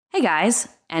Hey guys,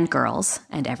 and girls,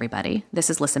 and everybody. This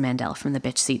is Lissa Mandel from the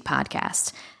Bitch Seat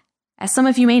Podcast. As some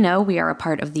of you may know, we are a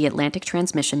part of the Atlantic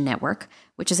Transmission Network,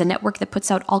 which is a network that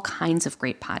puts out all kinds of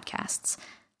great podcasts.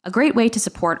 A great way to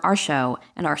support our show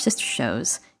and our sister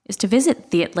shows is to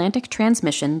visit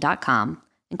theatlantictransmission.com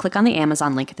and click on the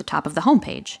Amazon link at the top of the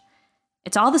homepage.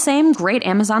 It's all the same great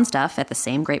Amazon stuff at the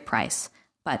same great price,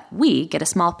 but we get a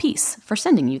small piece for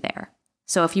sending you there.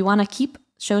 So if you want to keep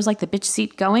shows like the Bitch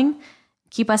Seat going,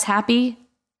 keep us happy,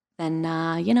 then,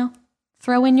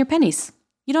 throw in your pennies.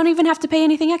 You don't even have to pay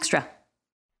anything extra.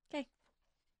 Okay.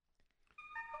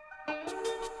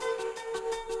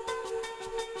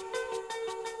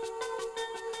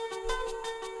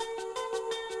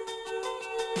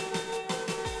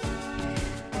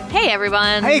 Hey,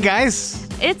 everyone. Hey, guys.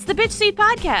 It's the Bitch Seat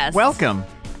Podcast. Welcome.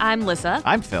 I'm Lissa.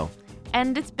 I'm Phil.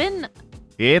 And it's been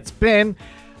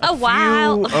a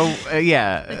while.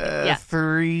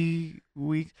 3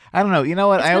 weeks. I don't know. You know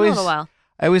what? It's been a little while.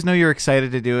 I always know you're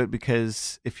excited to do it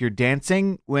because if you're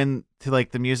dancing to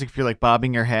like the music, if you're like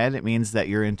bobbing your head, it means that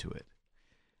you're into it.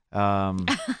 As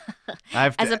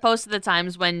opposed to the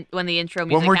times when the intro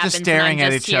music when we're happens just staring and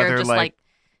I'm at just each here, other, just like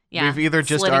we've either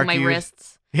just slitting argued, my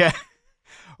wrists. Yeah,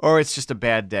 or it's just a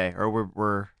bad day, or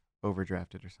we're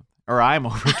overdrafted or something, or I'm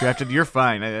overdrafted. You're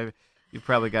fine. You've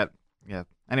probably got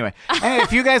Anyway, hey,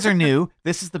 if you guys are new,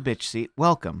 this is the Bitch Seat.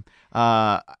 Welcome.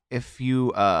 If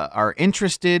you are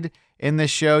interested in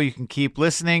this show, you can keep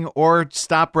listening or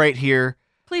stop right here.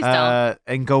 Please don't.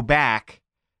 And go back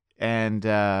and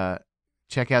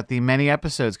check out the many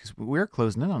episodes because we're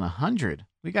closing in on 100.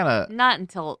 We got not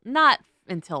until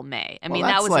May. I mean,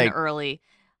 that was an early.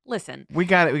 Listen, we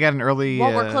got an early.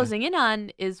 What we're closing in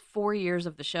on is 4 years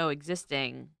of the show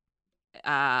existing,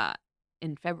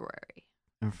 in February.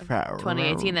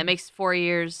 2018. That makes 4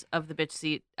 years of the Bitch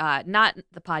Seat, not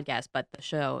the podcast, but the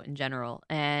show in general.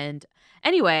 And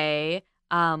anyway,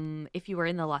 if you were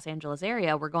in the Los Angeles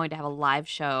area, we're going to have a live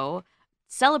show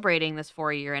celebrating this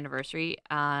 4-year anniversary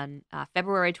on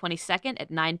February 22nd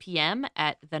at 9 p.m.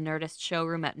 at the Nerdist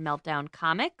Showroom at Meltdown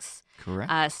Comics.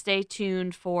 Correct. Stay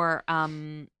tuned for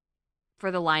the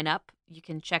lineup. You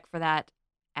can check for that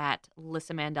at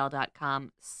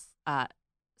lissamandel.com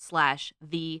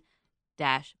 /the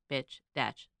bitch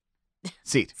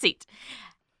seat.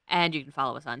 And you can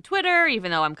follow us on Twitter,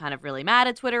 even though I'm kind of really mad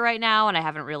at Twitter right now, and I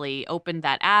haven't really opened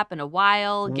that app in a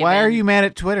while. Why are you mad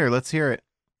at Twitter? Let's hear it.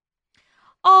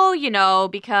 Oh,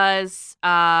 because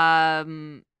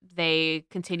they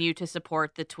continue to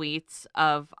support the tweets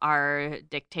of our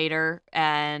dictator,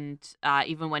 and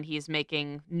even when he's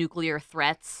making nuclear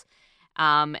threats.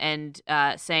 And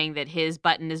saying that his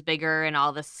button is bigger and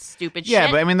all this stupid shit. Yeah,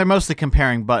 but I mean, they're mostly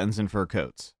comparing buttons and fur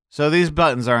coats. So these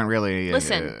buttons aren't really...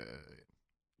 Listen,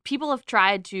 people have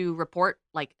tried to report,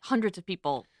 like hundreds of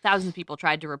people, thousands of people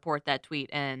tried to report that tweet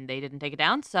and they didn't take it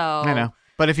down, so... I know.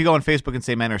 But if you go on Facebook and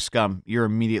say men are scum, you're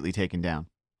immediately taken down.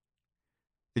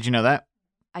 Did you know that?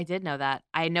 I did know that.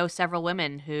 I know several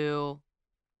women who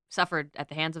suffered at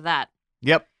the hands of that.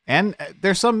 Yep. And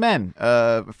there's some men.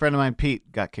 A friend of mine,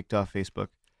 Pete, got kicked off Facebook.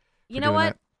 You know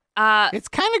what? It's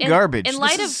kind of garbage. In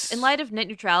light of net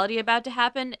neutrality about to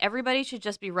happen, everybody should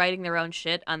just be writing their own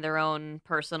shit on their own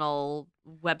personal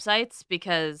websites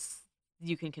because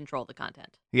you can control the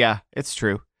content. Yeah, it's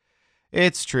true.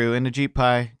 It's true. And Ajit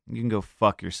Pai, you can go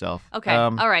fuck yourself. Okay.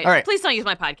 All right. Please don't use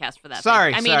my podcast for that.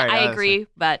 Sorry. I agree,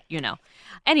 but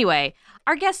Anyway,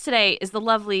 our guest today is the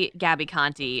lovely Gabi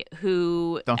Conti,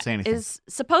 who don't say anything. Is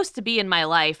supposed to be in my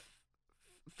life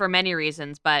for many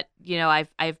reasons, but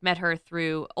I've met her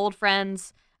through old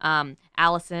friends,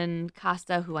 Allison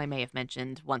Costa, who I may have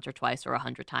mentioned once or twice or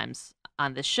 100 times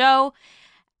on this show,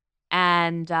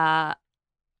 and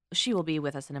she will be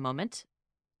with us in a moment.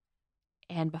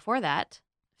 And before that,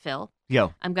 Phil,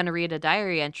 I'm going to read a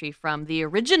diary entry from the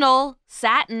original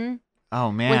Satin.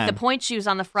 Oh, man. With the point shoes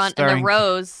on the front and the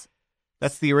rose.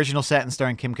 That's the original Satin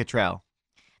starring Kim Cattrall.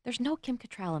 There's no Kim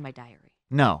Cattrall in my diary.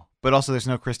 No, but also there's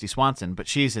no Christy Swanson, but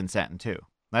she's in Satin too.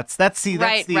 Right. This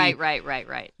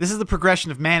is the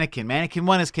progression of Mannequin. Mannequin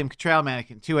 1 is Kim Cattrall,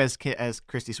 Mannequin 2 as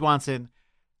Christy Swanson.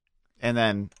 And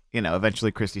then,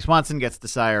 eventually Christy Swanson gets to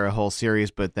sire a whole series,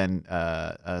 but then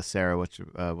Sarah,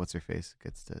 what's her face,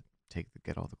 gets to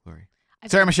get all the glory.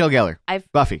 Sarah Michelle Gellar.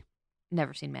 Buffy.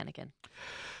 Never seen Mannequin.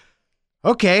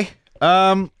 Okay.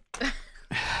 So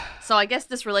I guess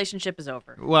this relationship is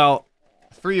over. Well,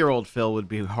 3-year-old Phil would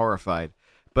be horrified,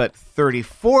 but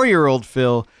 34-year-old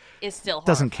Phil is still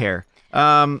doesn't care.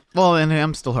 And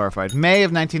I'm still horrified. May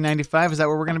of 1995, is that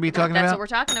what we're going to be talking about? That's what we're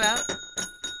talking about.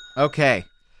 Okay.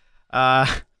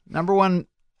 Number one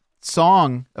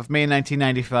song of May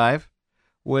 1995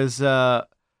 was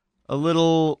a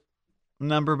little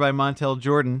number by Montel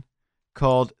Jordan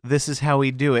called This Is How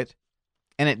We Do It,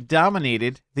 and it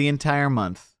dominated the entire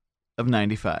month of May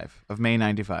 95.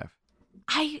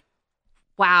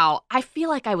 Wow, I feel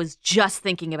like I was just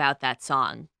thinking about that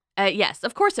song. Yes,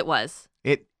 of course it was.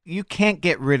 You can't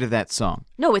get rid of that song.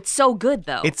 No, it's so good,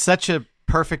 though. It's such a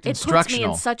perfect instructional. It puts me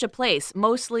in such a place.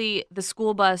 Mostly the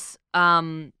school bus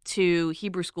to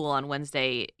Hebrew school on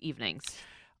Wednesday evenings.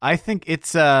 I think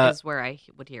it's is where I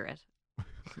would hear it.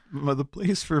 Well, the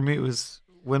place for me was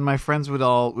when my friends we would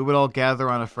all gather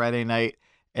on a Friday night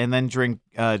and then drink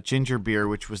ginger beer,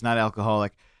 which was not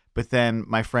alcoholic. But then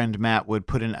my friend Matt would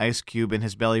put an ice cube in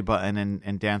his belly button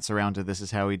and dance around to This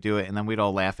Is How We Do It, and then we'd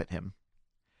all laugh at him.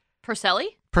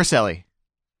 Purcelli.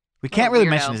 We can't really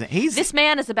mention his name. This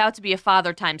man is about to be a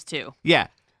father times 2. Yeah.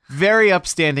 Very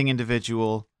upstanding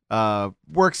individual.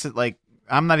 Works at,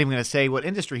 I'm not even going to say what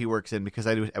industry he works in because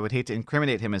I would hate to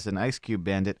incriminate him as an ice cube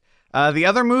bandit. The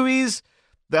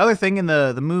other thing in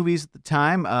the movies at the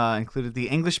time included The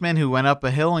Englishman Who Went Up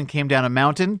a Hill and Came Down a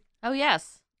Mountain. Oh,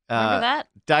 yes. Remember that?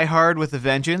 Die Hard with a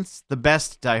Vengeance, the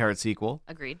best Die Hard sequel.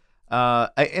 Agreed.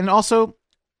 And also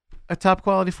a top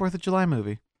quality 4th of July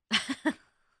movie.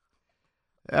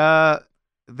 There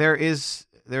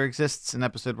exists an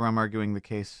episode where I'm arguing the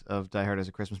case of Die Hard as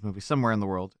a Christmas movie somewhere in the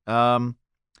world. And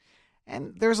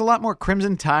there's a lot more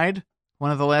Crimson Tide,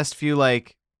 one of the last few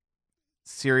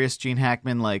serious Gene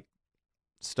Hackman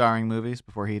starring movies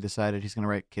before he decided he's going to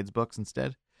write kids books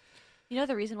instead. You know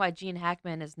the reason why Gene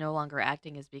Hackman is no longer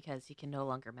acting is because he can no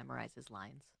longer memorize his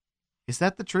lines. Is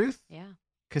that the truth? Yeah.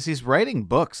 Because he's writing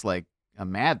books like a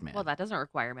madman. Well, that doesn't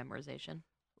require memorization.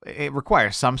 It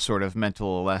requires some sort of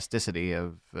mental elasticity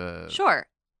of... Sure.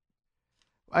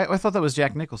 I thought that was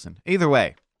Jack Nicholson. Either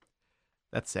way,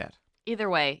 that's sad. Either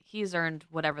way, he's earned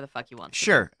whatever the fuck he wants.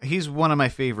 Sure. He's one of my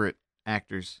favorite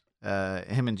actors,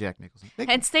 him and Jack Nicholson.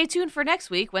 And stay tuned for next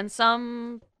week when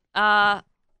some,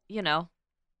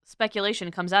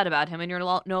 speculation comes out about him and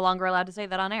you're no longer allowed to say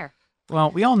that on air.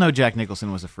 Well, we all know Jack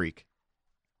Nicholson was a freak.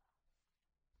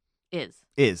 Is.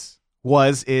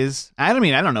 I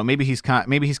don't know. Maybe he's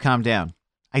calmed down.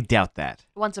 I doubt that.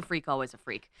 Once a freak, always a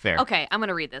freak. Fair. Okay, I'm going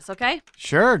to read this, okay?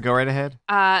 Sure, go right ahead.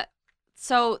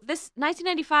 So this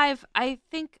 1995, I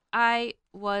think I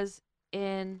was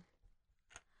in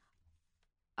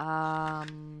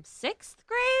 6th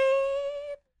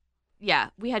grade? Yeah,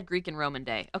 we had Greek and Roman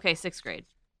Day. Okay, 6th grade.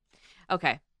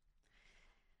 Okay.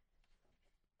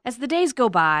 As the days go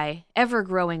by, ever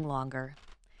growing longer,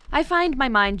 I find my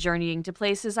mind journeying to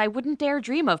places I wouldn't dare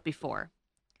dream of before.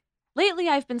 Lately,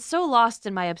 I've been so lost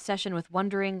in my obsession with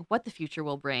wondering what the future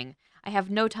will bring, I have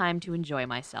no time to enjoy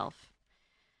myself.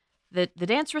 The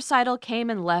dance recital came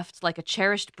and left like a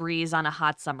cherished breeze on a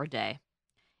hot summer day.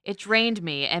 It drained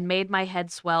me and made my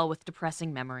head swell with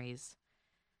depressing memories.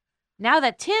 Now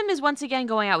that Tim is once again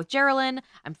going out with Geraldine,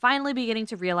 I'm finally beginning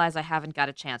to realize I haven't got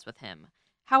a chance with him.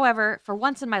 However, for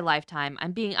once in my lifetime,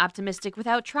 I'm being optimistic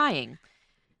without trying,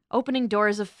 opening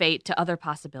doors of fate to other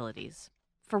possibilities.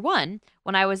 For one,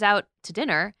 when I was out to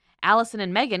dinner, Allison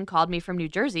and Megan called me from New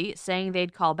Jersey saying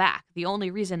they'd call back. The only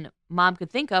reason Mom could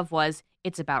think of was,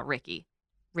 it's about Ricky.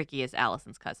 Ricky is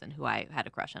Allison's cousin, who I had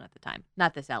a crush on at the time.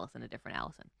 Not this Allison, a different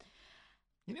Allison.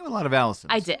 You knew a lot of Allisons.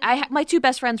 I did. My 2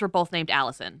 best friends were both named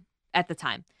Allison at the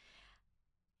time.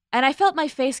 And I felt my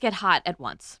face get hot at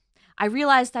once. I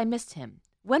realized I missed him.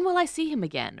 When will I see him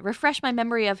again? Refresh my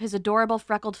memory of his adorable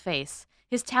freckled face,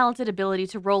 his talented ability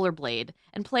to rollerblade,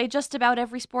 and play just about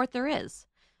every sport there is.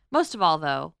 Most of all,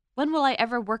 though, when will I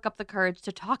ever work up the courage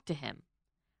to talk to him?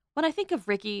 When I think of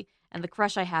Ricky and the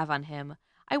crush I have on him,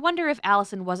 I wonder if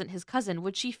Allison wasn't his cousin,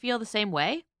 would she feel the same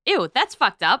way? Ew, that's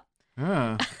fucked up.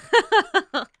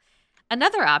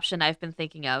 Another option I've been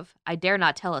thinking of, I dare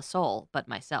not tell a soul but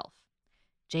myself.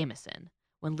 Jameson.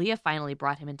 When Leah finally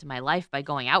brought him into my life by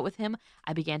going out with him,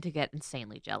 I began to get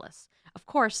insanely jealous. Of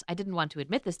course, I didn't want to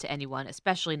admit this to anyone,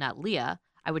 especially not Leah.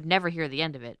 I would never hear the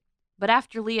end of it. But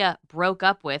after Leah broke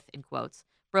up with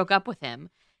him,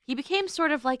 he became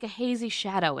sort of like a hazy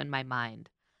shadow in my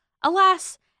mind.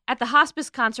 Alas, at the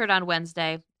hospice concert on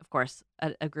Wednesday, of course,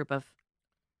 a group of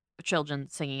children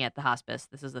singing at the hospice.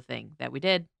 This is the thing that we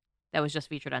did that was just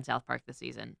featured on South Park this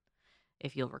season,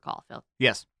 if you'll recall, Phil.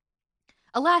 Yes.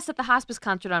 Alas, at the hospice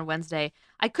concert on Wednesday,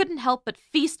 I couldn't help but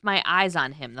feast my eyes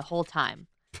on him the whole time.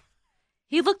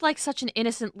 He looked like such an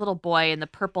innocent little boy in the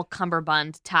purple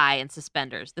cummerbund tie and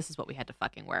suspenders. This is what we had to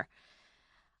fucking wear.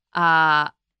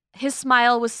 His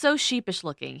smile was so sheepish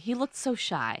looking. He looked so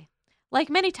shy. Like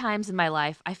many times in my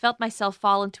life, I felt myself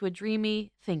fall into a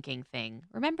dreamy thinking thing.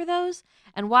 Remember those?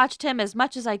 And watched him as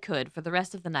much as I could for the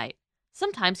rest of the night.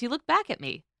 Sometimes he looked back at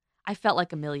me. I felt like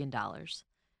 $1 million.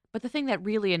 But the thing that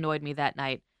really annoyed me that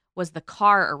night was the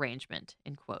car arrangement,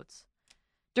 in quotes.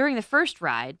 During the first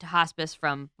ride to hospice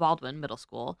from Baldwin Middle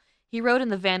School, he rode in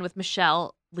the van with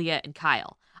Michelle, Leah, and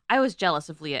Kyle. I was jealous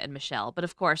of Leah and Michelle, but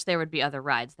of course there would be other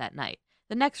rides that night.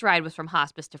 The next ride was from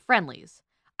hospice to Friendly's.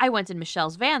 I went in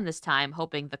Michelle's van this time,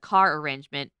 hoping the car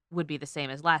arrangement would be the same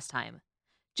as last time.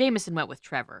 Jameson went with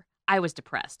Trevor. I was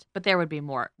depressed, but there would be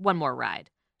one more ride.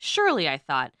 Surely, I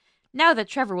thought, now that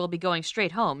Trevor will be going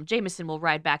straight home, Jameson will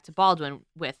ride back to Baldwin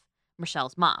with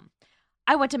Michelle's mom.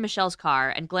 I went to Michelle's car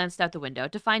and glanced out the window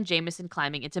to find Jameson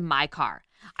climbing into my car.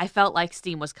 I felt like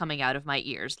steam was coming out of my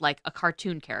ears, like a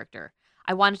cartoon character.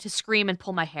 I wanted to scream and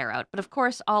pull my hair out, but of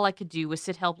course all I could do was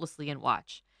sit helplessly and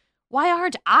watch. Why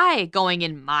aren't I going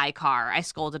in my car? I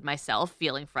scolded myself,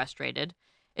 feeling frustrated.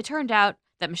 It turned out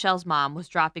that Michelle's mom was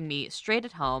dropping me straight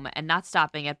at home and not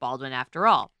stopping at Baldwin after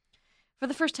all. For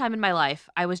the first time in my life,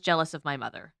 I was jealous of my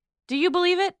mother. Do you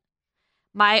believe it?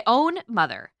 My own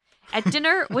mother. At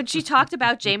dinner, when she talked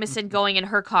about Jameson going in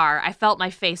her car, I felt my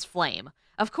face flame.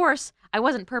 Of course, I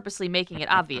wasn't purposely making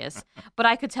it obvious, but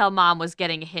I could tell Mom was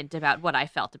getting a hint about what I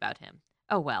felt about him.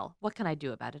 Oh well, what can I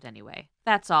do about it anyway?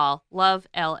 That's all. Love,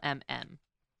 LMN.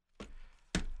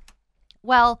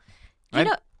 Well, you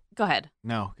know... Go ahead.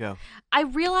 No, go. I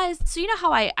realized... So you know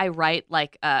how I write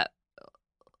like I'm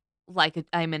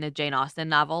in a Jane Austen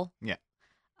novel? Yeah.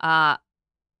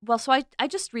 Well, so I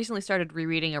just recently started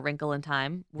rereading A Wrinkle in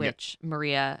Time, which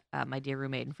Maria, my dear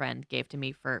roommate and friend, gave to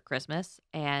me for Christmas.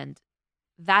 And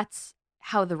that's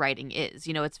how the writing is.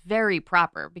 You know, it's very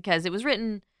proper because it was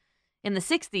written in the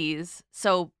 60s,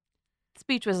 so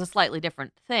speech was a slightly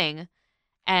different thing.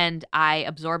 And I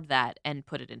absorbed that and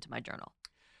put it into my journal.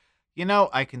 You know,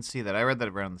 I can see that. I read that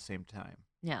around the same time.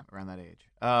 Yeah. Around that age.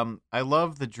 I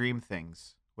love the dream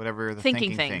things, whatever the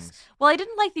thinking things. Well, I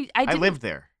didn't like the... I lived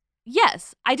there.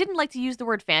 Yes. I didn't like to use the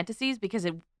word fantasies because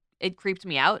it creeped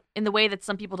me out in the way that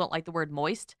some people don't like the word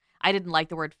moist. I didn't like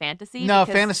the word fantasy. No,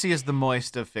 fantasy is the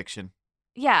moist of fiction.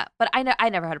 Yeah, but I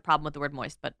never had a problem with the word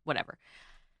moist, but whatever.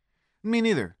 Me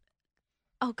neither.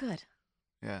 Oh, good.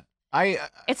 Yeah.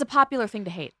 It's a popular thing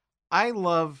to hate. I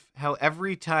love how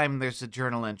every time there's a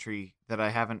journal entry that I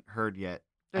haven't heard yet,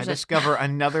 I discover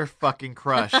another fucking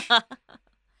crush.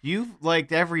 You've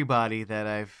liked everybody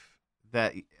that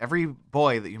every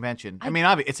boy that you mentioned. I mean,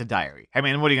 obviously, it's a diary. I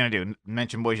mean, what are you going to do?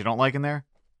 Mention boys you don't like in there?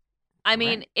 I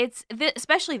mean, it's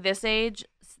especially this age.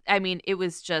 I mean, it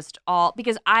was just all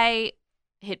because I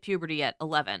hit puberty at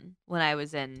 11 when I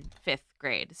was in 5th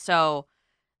grade. So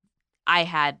I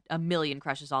had a million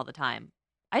crushes all the time.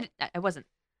 I wasn't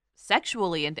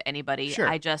sexually into anybody. Sure.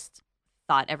 I just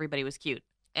thought everybody was cute.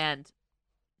 And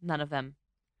none of them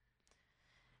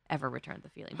ever returned the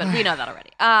feeling. But we know that already.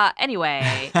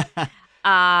 Anyway,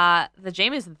 the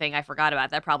Jameson thing I forgot about.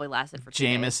 That probably lasted for 2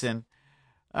 days. Jameson.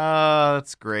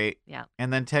 That's great. Yeah.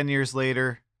 And then 10 years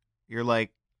later, you're like,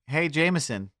 hey,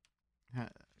 Jameson, can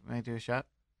I do a shot?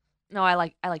 No, I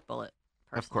like Bullet,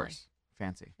 personally. Of course.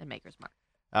 Fancy. And Maker's Mark.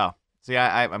 Oh. See,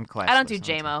 I'm classless. I don't do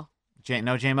JMO.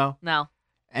 No JMO? No.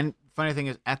 And funny thing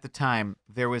is, at the time,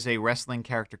 there was a wrestling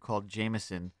character called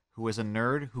Jameson who was a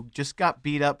nerd who just got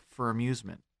beat up for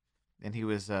amusement. And he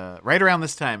was right around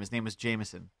this time. His name was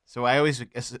Jameson. So I always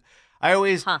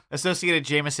associated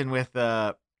Jameson with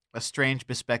a strange,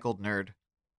 bespeckled nerd.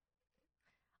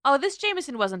 Oh, this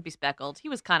Jameson wasn't bespeckled. He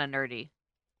was kind of nerdy.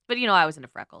 But, you know, I was into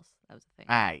freckles. That was the thing.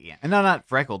 Yeah. No, not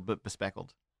freckled, but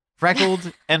bespeckled.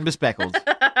 Freckled and bespeckled.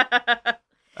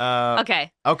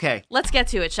 Okay. Okay. Let's get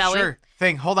to it, shall we? Sure.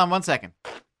 Hold on 1 second.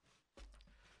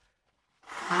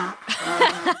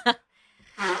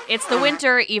 It's the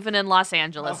winter, even in Los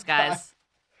Angeles, guys.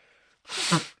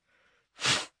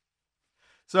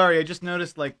 Sorry, I just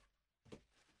noticed, like,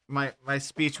 my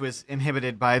speech was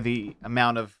inhibited by the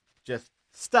amount of just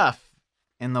stuff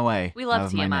in the way. We love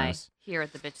of my TMI nose. here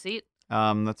at the Bitch Seat.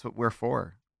 That's what we're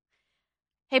for.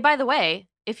 Hey, by the way,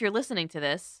 if you're listening to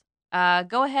this,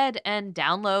 go ahead and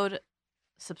download,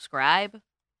 subscribe,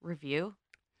 review,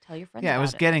 tell your friends. Yeah, about I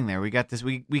was getting there. We got this.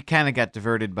 We kind of got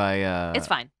diverted by. It's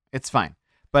fine. It's fine.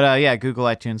 But yeah, Google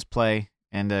iTunes Play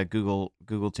and Google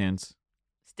Tunes,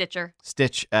 Stitcher,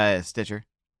 Stitcher,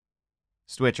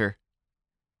 Switcher,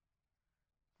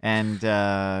 and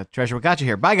Treasure. What got you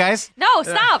here? Bye, guys. No,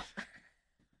 stop.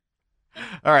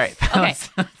 All right. Okay.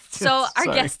 So our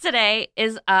guest today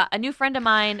is a new friend of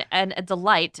mine and a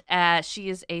delight. She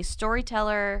is a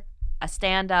storyteller, a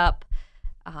stand-up,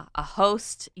 a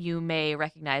host. You may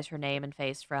recognize her name and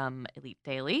face from Elite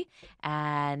Daily.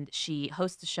 And she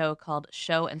hosts a show called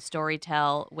Show and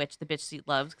Storytell, which the Bitch Seat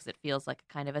loves because it feels like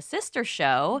a kind of a sister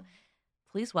show.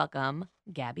 Please welcome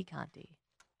Gabi Conti.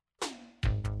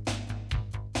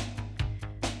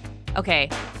 Okay,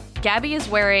 Gabi is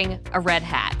wearing a red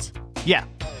hat. Yeah.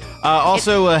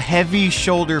 Also, a heavy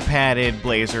shoulder-padded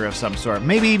blazer of some sort.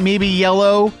 Maybe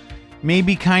yellow,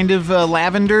 maybe kind of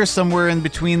lavender, somewhere in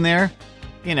between there.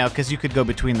 You know, because you could go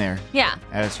between there. Yeah.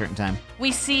 At a certain time.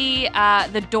 We see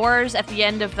the doors at the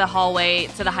end of the hallway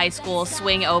to the high school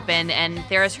swing open, and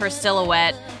there's her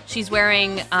silhouette. She's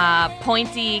wearing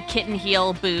pointy kitten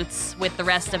heel boots with the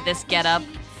rest of this getup.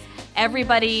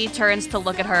 Everybody turns to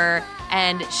look at her,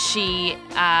 and she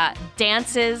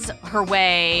dances her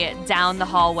way down the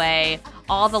hallway.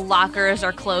 All the lockers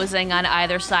are closing on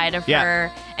either side of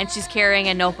her, and she's carrying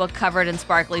a notebook covered in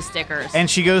sparkly stickers. And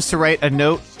she goes to write a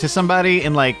note to somebody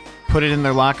and, like, put it in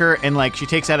their locker, and, like, she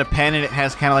takes out a pen, and it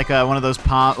has kind of like one of those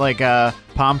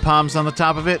pom-poms on the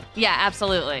top of it. Yeah,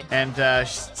 absolutely. And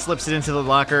she slips it into the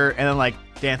locker, and then, like,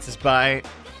 dances by.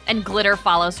 And glitter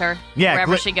follows her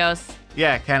wherever she goes.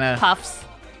 Yeah, kind of. Puffs.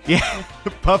 Yeah,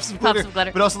 puffs of glitter. Puffs of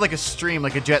glitter. But also like a stream,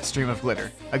 like a jet stream of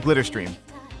glitter. A glitter stream.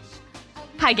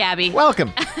 Hi, Gabi.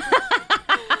 Welcome.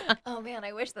 Oh man,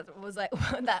 I wish that was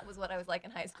what I was like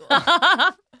in high school.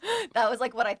 That was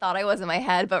like what I thought I was in my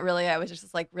head, but really I was just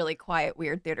this like really quiet,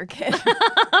 weird theater kid.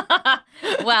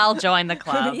 Well, join the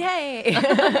club. Yay.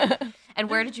 And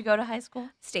where did you go to high school?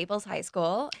 Staples High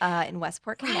School in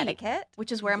Westport, Connecticut.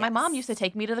 Which is where my mom used to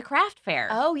take me to the craft fair.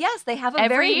 Oh yes, they have a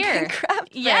every very year. big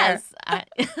craft fair. Yes.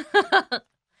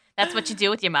 That's what you do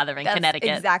with your mother in Connecticut.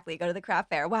 Exactly. Go to the craft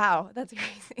fair. Wow, that's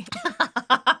crazy.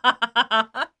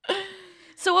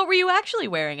 So what were you actually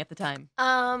wearing at the time?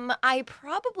 I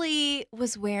probably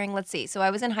was wearing, let's see. So I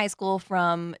was in high school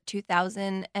from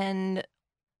 2001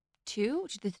 to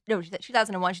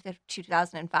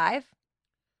 2005.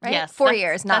 Right? Yes. 4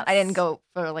 years. I didn't go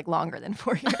for like longer than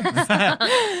 4 years.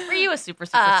 Were you a super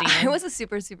senior? I was a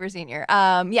super senior.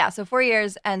 Yeah, so 4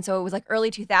 years. And so it was like early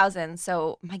 2000s.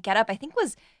 So my getup, I think,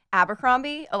 was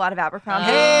Abercrombie, a lot of Abercrombie.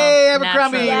 Hey,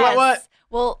 Abercrombie. Yes. What?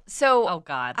 Well, so oh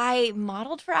God, I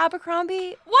modeled for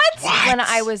Abercrombie. What? When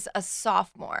I was a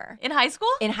sophomore. In high school?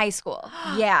 In high school,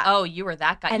 yeah. Oh, you were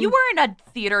that guy. And you weren't a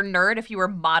theater nerd if you were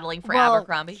modeling for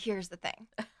Abercrombie. Here's the thing.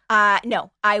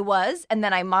 No, I was, and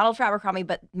then I modeled for Abercrombie,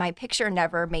 but my picture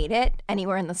never made it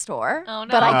anywhere in the store. Oh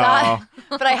no! But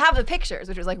but I have the pictures,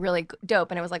 which was like really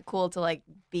dope, and it was like cool to like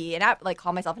be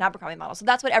call myself an Abercrombie model. So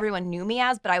that's what everyone knew me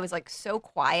as. But I was like so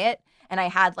quiet, and I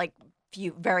had like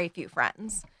very few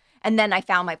friends. And then I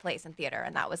found my place in theater,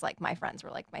 and that was like my friends were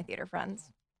like my theater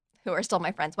friends, who are still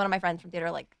my friends. One of my friends from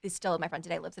theater is still my friend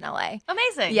today, lives in LA.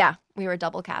 Amazing. Yeah, we were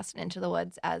double cast in Into the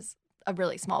Woods as a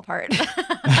really small part. Because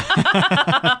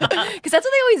that's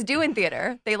what they always do in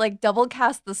theater. They like double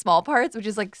cast the small parts, which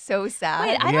is like so sad.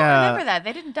 Wait, I don't remember that.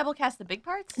 They didn't double cast the big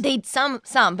parts? They'd some,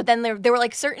 but then there were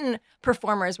like certain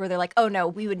performers where they're like, oh no,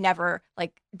 we would never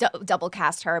like double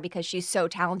cast her because she's so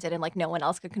talented and like no one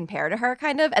else could compare to her,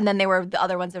 kind of. And then they were the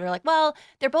other ones that were like, well,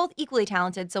 they're both equally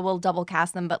talented, so we'll double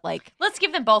cast them, but like let's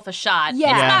give them both a shot.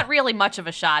 Yeah. It's not really much of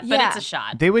a shot, but it's a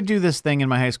shot. They would do this thing in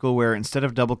my high school where instead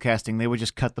of double casting, they would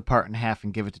just cut the part in half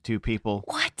and give it to two people.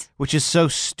 What? Which is so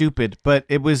stupid, but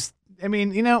it was. I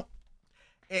mean, you know,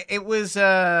 it was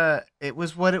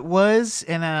what it was,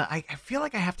 and I feel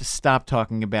like I have to stop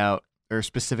talking about or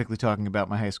specifically talking about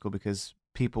my high school because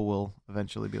people will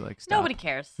eventually be like, stop. Nobody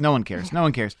cares. No one cares. No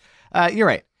one cares. You're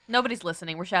right. Nobody's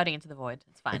listening. We're shouting into the void.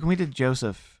 It's fine. Like when we did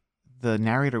Joseph, the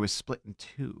narrator was split in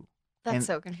two. That's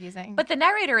so confusing. But the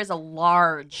narrator is a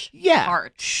large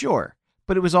part. Sure.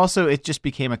 But it just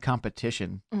became a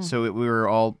competition. So we were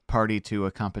all party to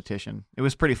a competition. It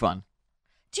was pretty fun.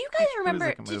 Do you guys remember?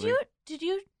 Like a movie. Did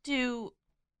you do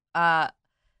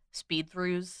speed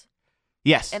throughs?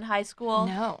 Yes. In high school?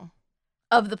 No.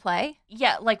 Of the play?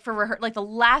 Yeah, like for like the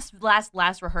last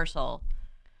rehearsal.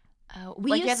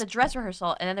 You had the dress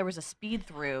rehearsal, and then there was a speed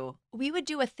through. We would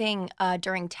do a thing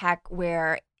during tech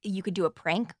where you could do a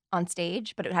prank on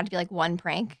stage, but it had to be like one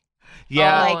prank.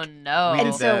 Yeah. Oh no!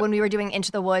 And so when we were doing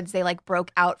Into the Woods, they like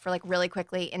broke out for like really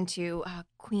quickly into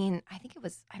Queen. I think it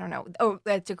was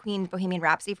to Queen Bohemian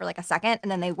Rhapsody for like a second, and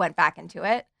then they went back into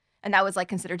it, and that was like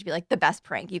considered to be like the best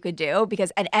prank you could do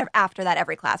because after that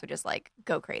every class would just like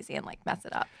go crazy and like mess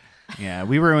it up. Yeah,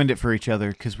 we ruined it for each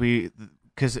other because we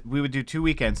would do 2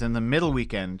 weekends, and the middle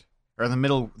weekend or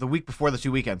the week before the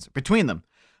 2 weekends between them.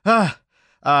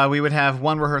 We would have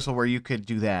one rehearsal where you could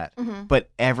do that, but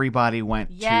everybody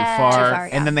went too far,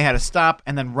 and then they had to stop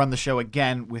and then run the show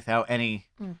again without any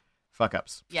fuck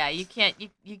ups. Yeah, you can't.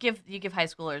 You give high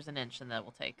schoolers an inch, and that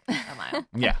will take a mile.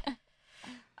 Yeah.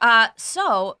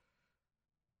 So,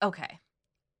 okay,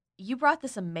 you brought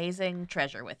this amazing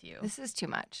treasure with you. This is too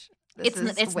much. This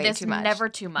is way too much. Never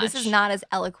too much. This is not as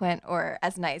eloquent or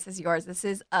as nice as yours. This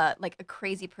is like a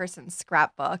crazy person's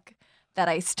scrapbook that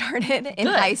I started in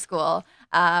high school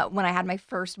when I had my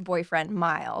first boyfriend,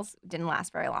 Miles. Didn't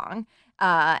last very long.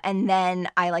 And then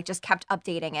I like just kept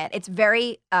updating it. It's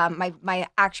very my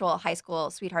actual high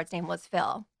school sweetheart's name was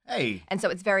Phil. Hey. And so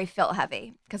it's very Phil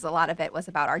heavy because a lot of it was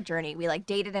about our journey. We like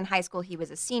dated in high school. He was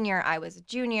a senior. I was a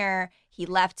junior. He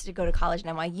left to go to college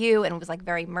at NYU and it was like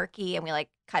very murky. And we like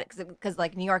cut it because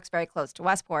like New York's very close to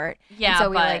Westport. Yeah, and so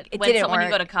we, but like, it didn't work. When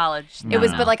you go to college, It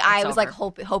was, but like I it's was over.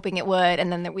 like hoping it would.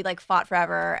 And then we like fought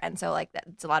forever. And so like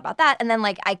it's a lot about that. And then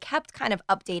like I kept kind of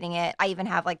updating it. I even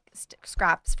have like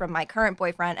scraps from my current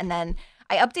boyfriend. And then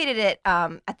I updated it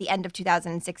at the end of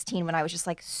 2016 when I was just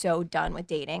like so done with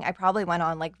dating. I probably went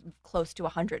on like close to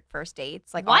 100 first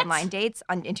dates, like online dates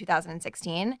in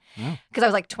 2016. Because I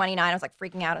was like 29. I was like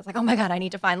freaking out. I was like, oh my God, I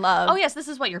need to find love. Oh, yes, this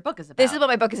is what your book is about. This is what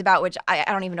my book is about, which I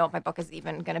don't even know if my book is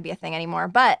even going to be a thing anymore.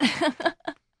 But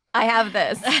I have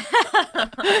this.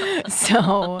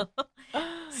 So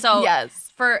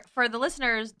yes. For the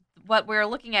listeners, what we're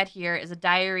looking at here is a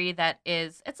diary that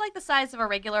is, it's like the size of a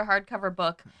regular hardcover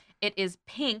book. It is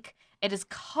pink. It is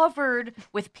covered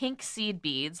with pink seed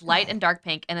beads, light and dark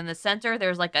pink. And in the center,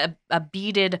 there's like a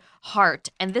beaded heart.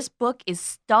 And this book is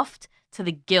stuffed to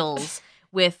the gills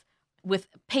with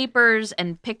papers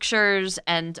and pictures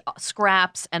and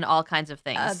scraps and all kinds of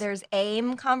things. There's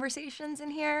AIM conversations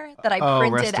in here that I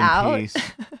rest printed in out. peace.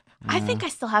 I think I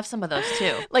still have some of those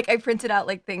too. Like I printed out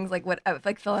like things like what if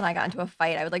like Phil and I got into a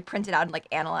fight, I would like print it out and like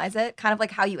analyze it, kind of like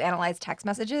how you analyze text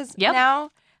messages now.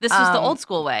 This was the old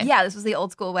school way. Yeah, this was the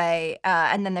old school way.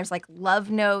 And then there's like love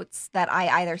notes that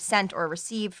I either sent or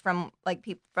received from like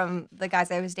from the guys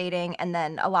I was dating, and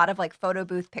then a lot of like photo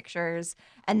booth pictures,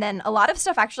 and then a lot of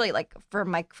stuff actually like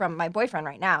from my boyfriend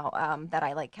right now that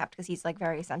I like kept because he's like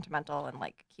very sentimental and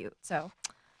like cute. So.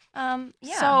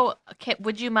 Yeah. So,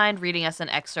 would you mind reading us an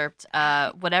excerpt?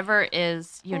 Whatever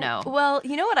is, Well,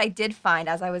 you know what I did find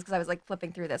because I was like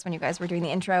flipping through this when you guys were doing the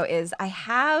intro is I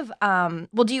have.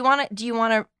 Well, do you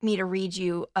want me to read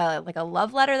you like a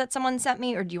love letter that someone sent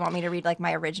me, or do you want me to read like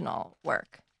my original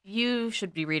work? You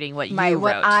should be reading what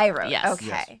what I wrote. Yes. Okay.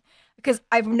 Yes. Because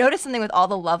I've noticed something with all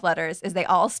the love letters is they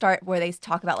all start where they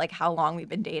talk about like how long we've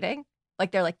been dating. Like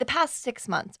they're like the past 6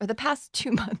 months or the past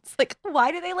 2 months. Like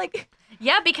why do they like?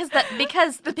 Yeah, because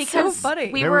so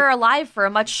funny. We were alive for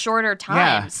a much shorter time.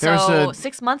 Yeah, so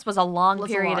 6 months was a long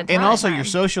period of time. And also your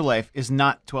social life is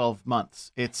not 12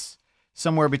 months. It's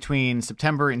somewhere between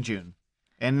September and June.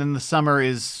 And then the summer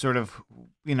is sort of,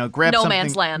 grab no something.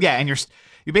 man's land. Yeah, and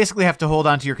you basically have to hold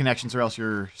on to your connections or else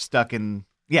you're stuck in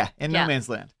no man's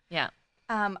land. Yeah.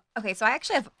 Okay, so I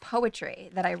actually have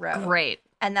poetry that I wrote. Great.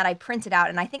 And that I printed out,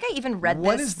 and I think I even read this.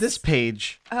 What is this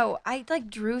page? Oh, I like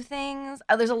drew things.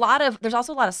 There's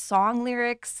also a lot of song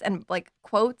lyrics and like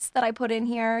quotes that I put in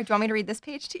here. Do you want me to read this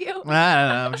page to you?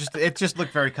 I don't know. It just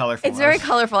looked very colorful. It's very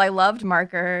colorful. I loved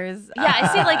markers. Yeah, I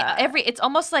see like it's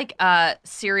almost like a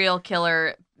serial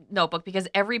killer notebook because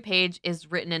every page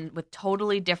is written in with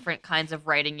totally different kinds of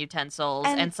writing utensils,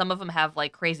 and some of them have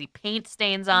like crazy paint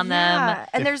stains on them.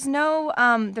 And there's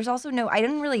also no. I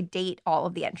didn't really date all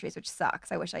of the entries, which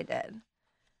sucks. I wish I did,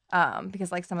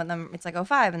 because like some of them it's like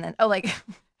 05, and then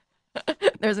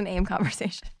there's an AIM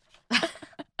conversation.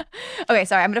 Okay,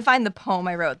 sorry. I'm gonna find the poem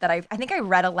I wrote that I think I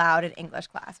read aloud in English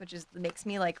class, which makes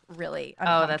me like really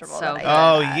uncomfortable. Oh, that's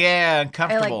so good. Yeah,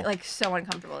 uncomfortable. I like so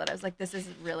uncomfortable that I was like, this is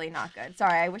really not good.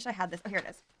 Sorry, I wish I had this. Oh, here it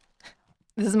is.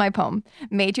 This is my poem,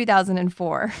 May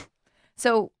 2004.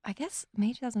 So I guess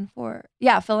May 2004.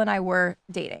 Yeah, Phil and I were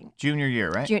dating. Junior year,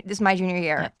 right? This is my junior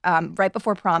year, right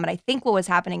before prom. And I think what was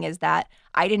happening is that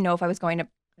I didn't know if I was going to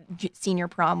senior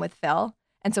prom with Phil.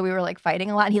 And so we were like fighting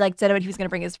a lot. And he like said he was going to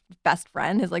bring his best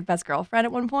friend, his like best girlfriend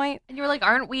at one point. And you were like,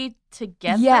 aren't we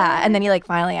together? Yeah. And then he like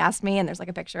finally asked me, and there's like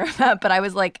a picture of that. But I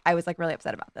was like really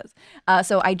upset about this.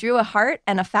 So I drew a heart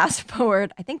and a fast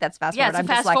forward. I think that's fast forward. Yeah, it's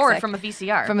a fast forward from a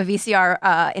VCR. From a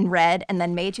VCR in red, and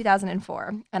then May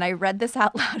 2004. And I read this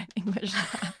out loud in English.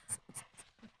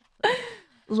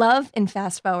 Love in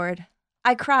fast forward.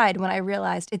 I cried when I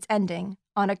realized it's ending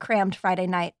on a crammed Friday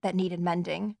night that needed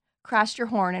mending. Crashed your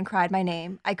horn and cried my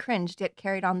name. I cringed, yet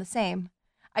carried on the same.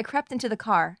 I crept into the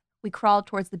car. We crawled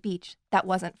towards the beach. That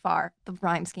wasn't far. The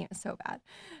rhyme scheme is so bad.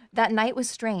 That night was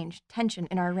strange, tension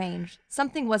in our range.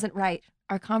 Something wasn't right.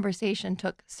 Our conversation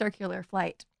took circular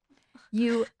flight.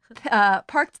 You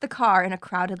parked the car in a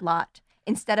crowded lot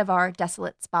instead of our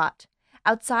desolate spot.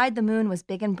 Outside, the moon was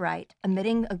big and bright,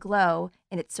 emitting a glow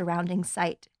in its surrounding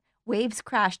sight. Waves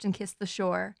crashed and kissed the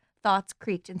shore. Thoughts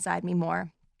creaked inside me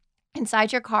more.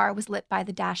 Inside your car was lit by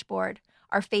the dashboard,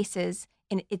 our faces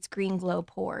in its green glow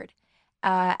poured.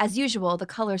 As usual, the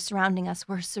colors surrounding us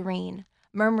were serene.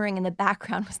 Murmuring in the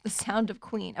background was the sound of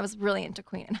Queen. I was really into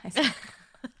Queen in high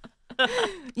school.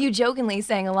 You jokingly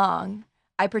sang along.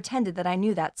 I pretended that I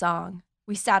knew that song.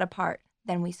 We sat apart,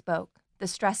 then we spoke. The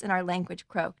stress in our language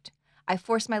croaked. I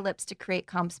forced my lips to create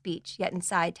calm speech, yet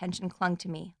inside tension clung to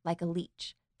me like a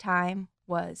leech. Time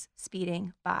was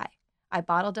speeding by. I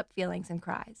bottled up feelings and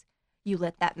cries. You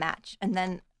lit that match. And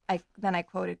then I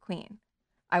quoted Queen.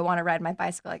 I want to ride my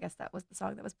bicycle. I guess that was the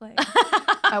song that was playing.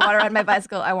 I want to ride my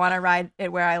bicycle. I want to ride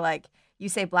it where I like. You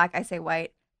say black, I say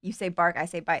white. You say bark, I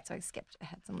say bite. So I skipped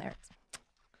ahead some lyrics.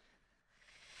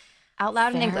 Out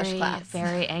loud in English class.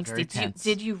 Very angsty. Very tense.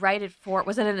 Did you write it for,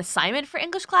 was it an assignment for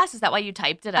English class? Is that why you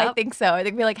typed it up? I think so. I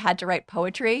think we like had to write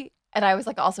poetry. And I was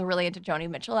like also really into Joni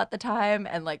Mitchell at the time.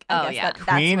 And like, I guess that's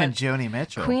Queen and Joni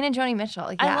Mitchell. Queen and Joni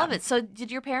Mitchell. Yeah. I love it. So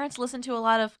did your parents listen to a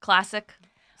lot of classic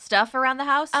stuff around the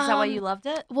house? Is that why you loved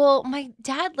it? Well, my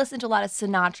dad listened to a lot of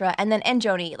Sinatra and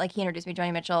Joni. Like he introduced me to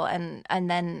Joni Mitchell and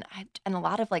a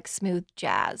lot of like smooth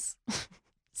jazz.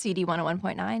 CD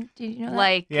 101.9. Did you know that?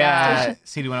 Like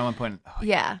CD 101.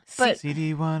 Yeah, but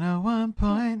CD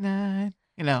 101.9.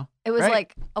 You know, it was right?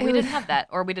 like we didn't have that,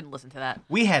 or we didn't listen to that.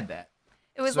 We had that.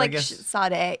 It was So I like guess-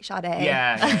 Sade.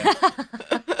 Yeah.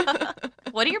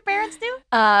 What do your parents do?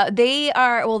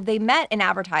 They met in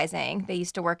advertising. They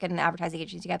used to work at an advertising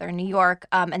agency together in New York,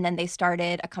 and then they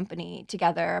started a company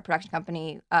together, a production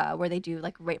company, where they do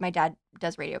like my dad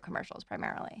does radio commercials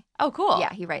primarily. Oh, cool.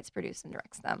 Yeah, he writes, produces, and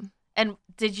directs them. And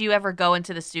did you ever go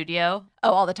into the studio?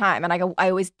 Oh, all the time. And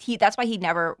that's why he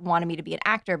never wanted me to be an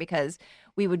actor, because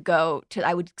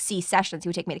I would see sessions. He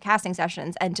would take me to casting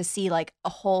sessions and to see like a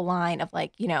whole line of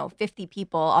like, 50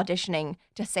 people auditioning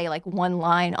to say like one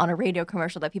line on a radio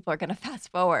commercial that people are going to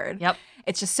fast forward. Yep.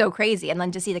 It's just so crazy. And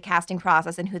then to see the casting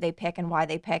process and who they pick and why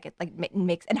they pick it, like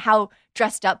makes, and how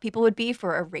dressed up people would be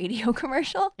for a radio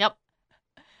commercial. Yep.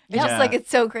 It's just like,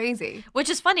 it's so crazy. Which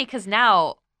is funny because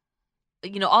now,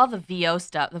 all the VO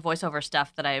stuff, the voiceover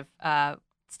stuff that I've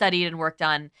studied and worked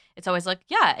on, it's always like,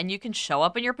 yeah, and you can show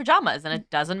up in your pajamas and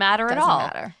it doesn't matter at all.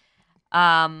 Doesn't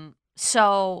matter.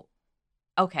 So,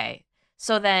 okay.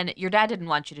 So then your dad didn't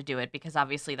want you to do it because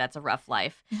obviously that's a rough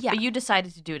life. Yeah. But you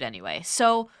decided to do it anyway.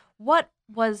 So what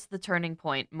was the turning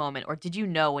point moment, or did you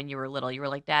know when you were little, you were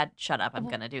like, Dad, shut up, I'm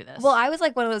going to do this? Well, I was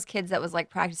like one of those kids that was like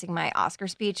practicing my Oscar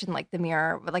speech in like the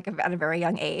mirror, like at a very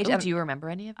young age. Ooh, And do you remember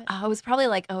any of it? I was probably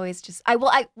like always just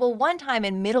one time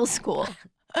in middle school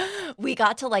we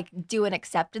got to like do an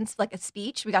acceptance, like a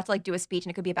speech. We got to like do a speech,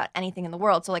 and it could be about anything in the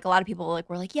world. So like a lot of people like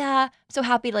were like, yeah, I'm so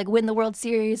happy to like win the World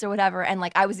Series or whatever. And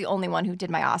like I was the only one who did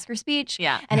my Oscar speech.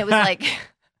 Yeah. And it was like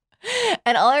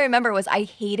and all I remember was I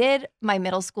hated my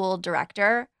middle school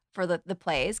director for the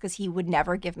plays because he would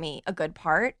never give me a good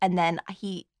part. And then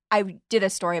I did a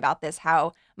story about this,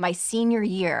 how my senior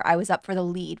year, I was up for the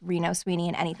lead, Reno Sweeney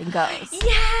in Anything Goes.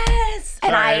 Yes!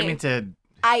 And Sorry, I didn't mean to.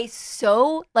 I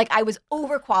was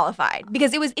overqualified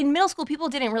because it was in middle school. People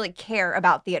didn't really care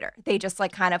about theater. They just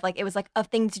like kind of like, it was like a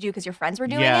thing to do because your friends were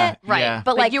doing it. Right. Yeah.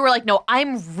 But like you were like, no,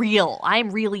 I'm real. I'm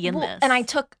really in this. And I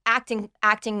took acting,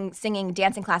 singing,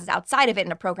 dancing classes outside of it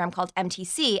in a program called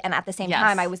MTC. And at the same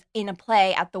time, I was in a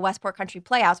play at the Westport Country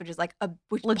Playhouse, which is like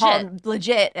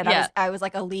legit. And I was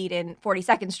like a lead in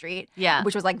 42nd Street,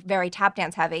 which was like very tap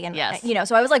dance heavy. And,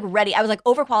 so I was like ready. I was like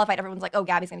overqualified. Everyone's like, oh,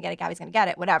 Gabby's going to get it. Gabby's going to get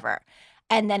it, whatever.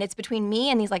 And then it's between me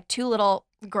and these like two little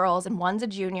girls, and one's a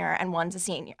junior and one's a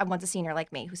senior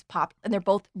like me, who's and they're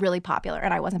both really popular,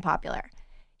 and I wasn't popular.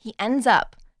 He ends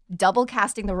up double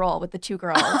casting the role with the two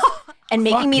girls and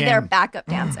making me their backup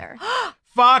dancer.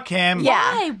 Fuck him.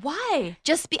 Yeah. Why?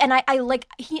 And I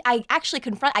actually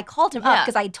I called him up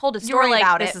because I told a story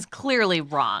about this is clearly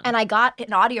wrong. And I got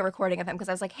an audio recording of him because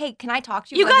I was like, hey, can I talk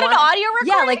to you? You got an audio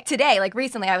recording? Yeah, like today, like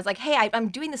recently. I was like, hey, I'm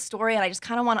doing this story and I just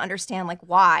kind of want to understand like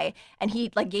why. And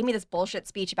he like gave me this bullshit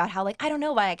speech about how like, I don't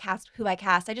know why I cast who I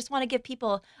cast. I just want to give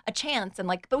people a chance. And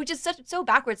like, but which is so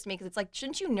backwards to me because it's like,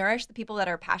 shouldn't you nourish the people that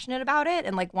are passionate about it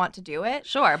and like want to do it?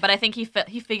 Sure. But I think he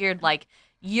figured like,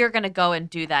 you're going to go and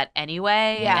do that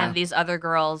anyway, and these other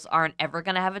girls aren't ever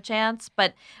going to have a chance.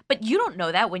 But you don't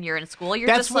know that when you're in school. You're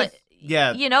just like,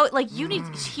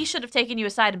 he should have taken you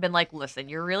aside and been like, listen,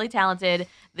 you're really talented.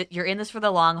 That you're in this for the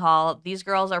long haul. These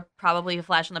girls are probably a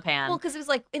flash in the pan. Well, because it was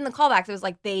like in the callbacks, it was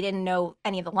like they didn't know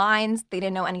any of the lines. They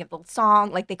didn't know any of the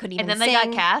song. Like they couldn't even sing. And then they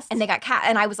got cast? And they got cast.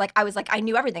 And I was like, I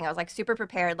knew everything. I was like super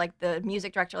prepared. Like the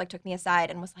music director like took me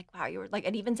aside and was like, wow, you were like,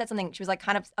 and even said something. She was like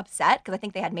kind of upset because I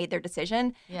think they had made their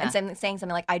decision and saying something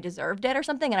like I deserved it or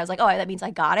something. And I was like, oh, that means I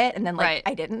got it. And then like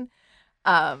I didn't.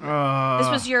 This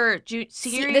was your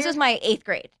senior year? This was my 8th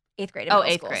grade. 8th grade in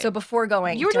middle school. Grade. So before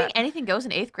going You were doing Anything Goes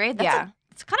in 8th grade?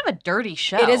 It's kind of a dirty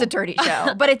show. It is a dirty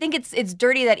show. But I think it's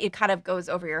dirty that it kind of goes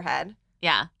over your head.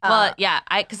 Yeah. Well, yeah.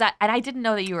 I didn't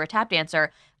know that you were a tap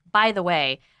dancer. By the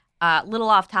way, little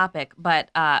off topic, but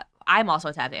I'm also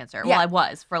a tap dancer. Yeah. Well, I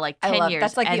was for like 10 years.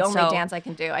 That's like the only dance I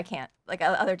can do. I can't, like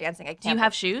other dancing I can't. Do you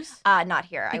have shoes? Not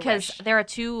here. Because there are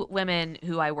 2 women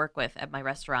who I work with at my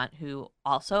restaurant who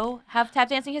also have tap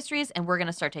dancing histories, and we're going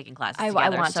to start taking classes together. I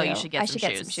want so to. You should get some shoes.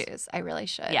 Get some shoes. I really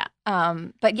should. Yeah.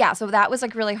 But yeah, so that was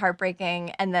like really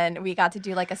heartbreaking, and then we got to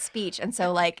do like a speech, and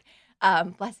so like,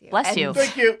 bless you. Bless you.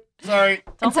 Thank you. Sorry.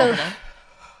 Don't hold it.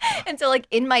 And so like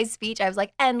in my speech, I was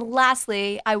like, and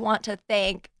lastly, I want to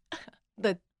thank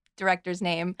the director's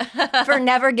name for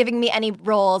never giving me any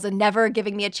roles and never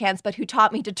giving me a chance, but who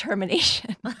taught me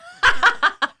determination.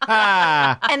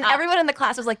 And everyone in the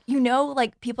class was like,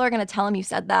 like people are gonna tell him you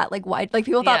said that. Like why? Like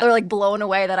people thought they were like blown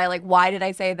away that I like, why did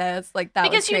I say this? Like that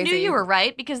because was crazy. You knew you were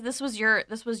right because this was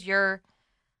your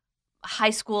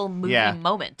high school movie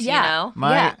moment. Yeah. You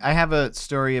know, I have a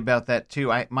story about that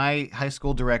too. My high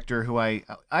school director, who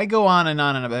I go on and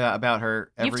about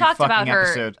her every fucking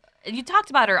episode. You talked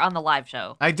about her on the live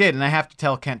show. I did, and I have to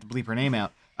tell Kent to bleep her name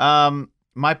out.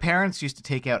 My parents used to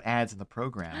take out ads in the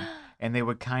program, and they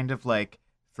would kind of like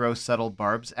throw subtle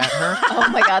barbs at her. Oh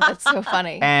my God, that's so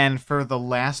funny. And for the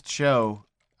last show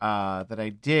that I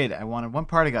did, I wanted one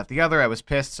part, I got the other. I was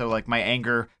pissed, so like my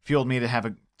anger fueled me to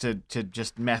have to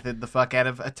just method the fuck out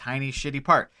of a tiny shitty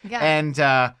part. Yeah. And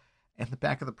in the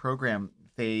back of the program,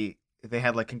 they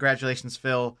had like congratulations,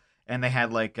 Phil, and they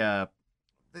had like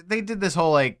they did this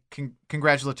whole like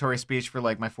congratulatory speech for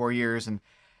like my 4 years, and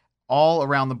all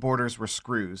around the borders were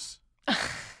screws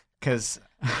because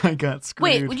I got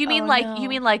screwed. Wait, you mean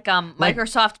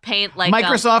Microsoft Paint, like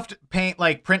Microsoft Paint,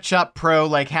 like Print Shop Pro,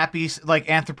 like happy, like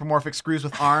anthropomorphic screws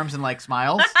with arms and like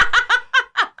smiles,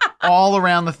 all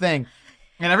around the thing,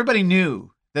 and everybody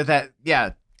knew that.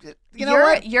 Yeah, you know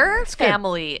what? Your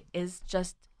family is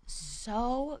just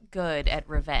so good at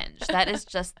revenge. That is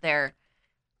just their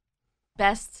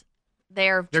best.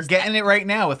 They're getting it right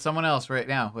now with someone else right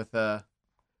now with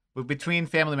between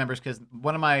family members, because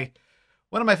one of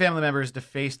my family members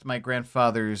defaced my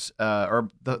grandfather's or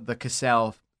the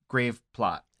Casal grave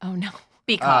plot. Oh no.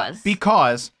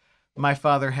 Because my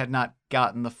father had not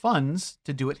gotten the funds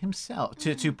to do it himself,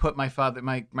 to put my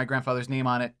grandfather's name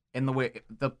on it in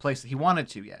the place that he wanted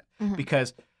to yet. Mm-hmm.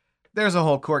 Because there's a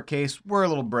whole court case. We're a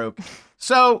little broke.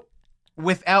 So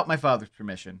without my father's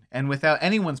permission and without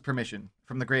anyone's permission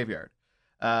from the graveyard,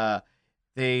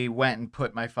 they went and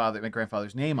put my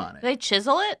grandfather's name on it. They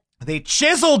chisel it? They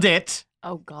chiseled it.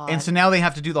 Oh God. And so now they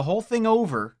have to do the whole thing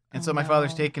over. And so my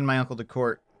father's taking my uncle to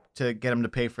court to get him to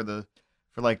pay for the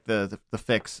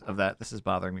fix of that. This is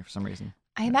bothering me for some reason.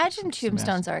 I imagine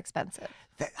tombstones are expensive.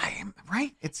 I am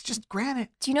right. It's just granite.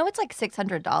 Do you know it's like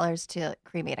 $600 to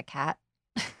cremate a cat?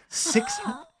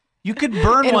 You could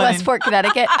burn in one Westport,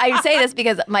 Connecticut. I say this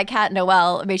because my cat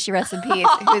Noelle, may she rest in peace,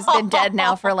 who's been dead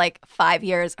now for like 5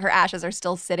 years, her ashes are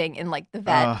still sitting in like the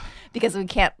vet because we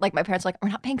can't. Like my parents are like, we're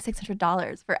not paying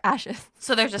 $600 for ashes,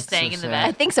 so they're just staying in the vet.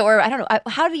 I think so, or I don't know.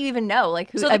 How do you even know?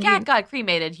 Like, who? So the cat got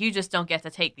cremated. You just don't get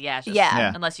to take the ashes,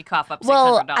 unless you cough up $600.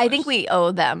 Well, I think we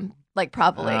owe them. Like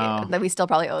probably that we still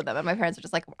probably owe them, and my parents are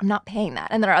just like, I'm not paying that.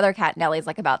 And then our other cat Nellie's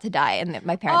like about to die, and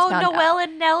my parents found Noelle out.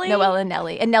 and Nellie. Noelle and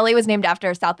Nellie, and Nellie was named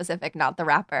after South Pacific, not the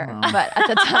rapper. But at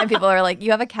the time, people were like,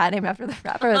 "You have a cat named after the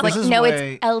rapper." I was like, "No,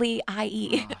 it's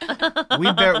Leie."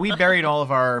 We buried all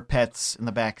of our pets in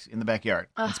the backyard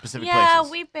in specific places. Yeah,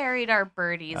 we buried our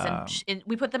birdies and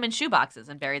we put them in shoe boxes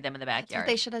and buried them in the backyard. That's what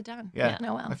they should have done. Yeah,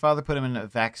 Noelle. My father put them in a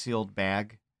vac sealed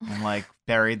bag and like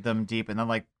buried them deep, and then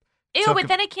like. Ew, but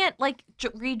then it can't like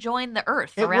rejoin the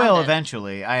earth. It around will it.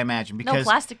 Eventually, I imagine, because no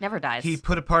plastic never dies. He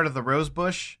put a part of the rose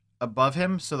bush above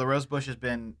him, so the rose bush has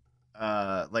been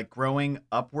like growing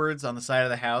upwards on the side of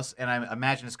the house, and I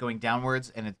imagine it's going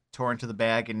downwards, and it tore into the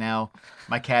bag, and now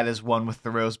my cat is one with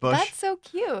the rose bush. That's so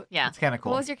cute. Yeah, it's kind of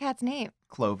cool. What was your cat's name?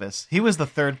 Clovis. He was the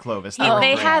third Clovis.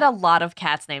 They had a lot of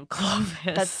cats named Clovis.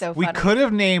 That's so funny. We could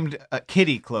have named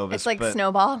Kitty Clovis. It's like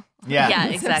Snowball. Yeah. Yeah,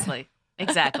 exactly.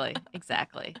 Exactly.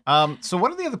 So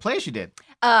what are the other plays you did?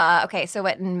 Okay, so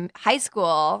in high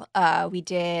school, we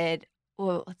did.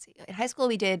 Well, let's see. In high school,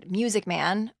 we did Music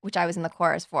Man, which I was in the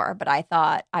chorus for, but I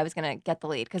thought I was gonna get the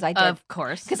lead because I did. Of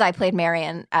course, because I played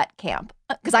Marion at camp.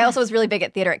 Because I also was really big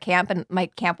at theater at camp, and my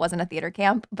camp wasn't a theater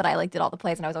camp, but I did all the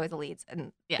plays, and I was always the leads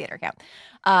in theater camp.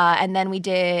 And then we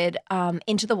did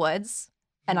Into the Woods,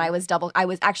 and I was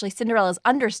actually Cinderella's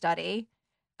understudy.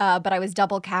 but I was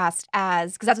double cast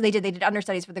as, because that's what they did. They did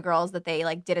understudies for the girls that they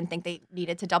like didn't think they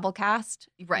needed to double cast.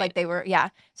 Right. Like they were, yeah.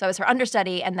 So I was her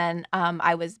understudy, and then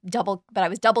I was double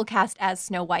cast as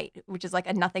Snow White, which is like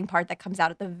a nothing part that comes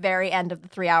out at the very end of the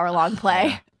 3-hour-long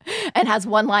play, and has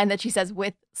one line that she says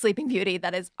with Sleeping Beauty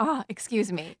that is,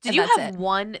 excuse me. Did you have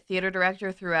one theater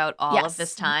director throughout all of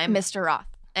this time? Mr. Roth.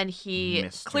 And he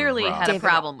Mr. clearly Roth. had David a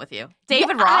problem with you.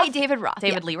 David Roth? David Roth.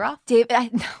 David Lee Roth? No.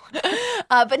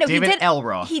 But no, David he did. L.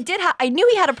 Roth. He did. I knew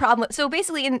he had a problem. So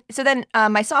basically, then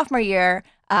my sophomore year,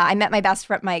 I met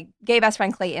my gay best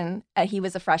friend Clayton. He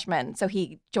was a freshman, so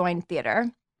he joined theater.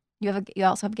 You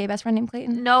also have a gay best friend named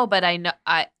Clayton? No, but I know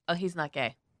he's not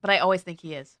gay. But I always think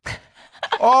he is.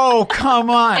 Oh, come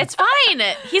on. It's fine.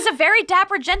 He's a very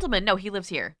dapper gentleman. No, he lives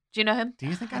here. Do you know him? Do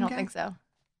you think I don't think so.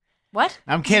 What?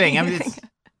 I'm kidding.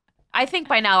 I think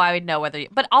by now I would know whether.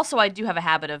 But also, I do have a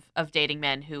habit of dating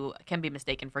men who can be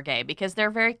mistaken for gay because they're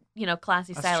very,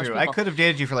 classy, That's stylish true. people. I could have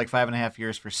dated you for like 5.5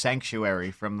 years for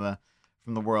Sanctuary from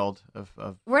the world of.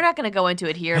 We're not going to go into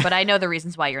it here, but I know the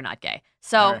reasons why you're not gay.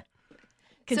 So, All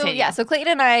continue. So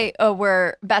Clayton and I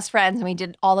were best friends, and we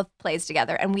did all the plays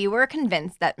together. And we were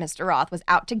convinced that Mr. Roth was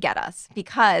out to get us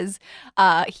because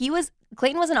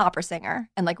Clayton was an opera singer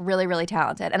and like really, really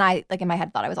talented. And I, like in my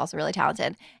head, thought I was also really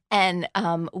talented. And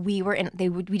we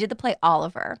did the play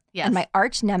Oliver. Yes. And my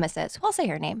arch nemesis, who I'll say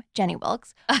her name, Jenny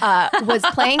Wilkes, was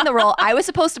playing the role I was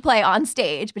supposed to play on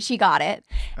stage, but she got it.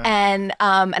 And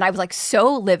I was like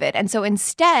so livid. And so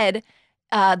instead,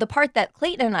 the part that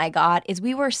Clayton and I got is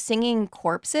we were singing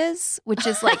corpses, which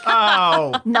is like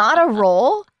not a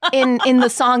role in the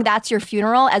song "That's Your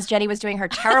Funeral." As Jenny was doing her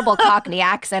terrible Cockney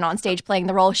accent on stage playing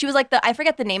the role, she was like I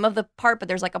forget the name of the part, but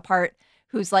there's like a part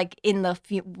who's like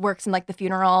works in like the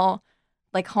funeral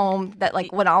like home that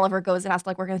like when Oliver goes and has to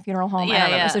like work in the funeral home. I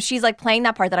don't remember. So she's like playing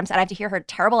that part that I'm sad. I have to hear her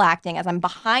terrible acting as I'm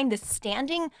behind this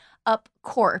standing up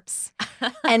corpse.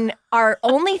 And our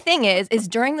only thing is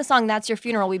during the song "That's Your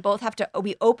Funeral,"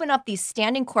 we open up these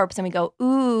standing corpse and we go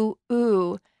ooh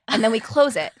ooh, and then we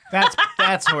close it. That's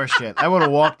horseshit. I would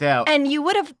have walked out. And you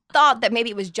would have thought that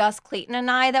maybe it was just Clayton and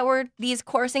I that were these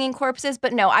singing corpses,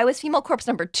 but no, I was female corpse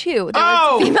number 2. There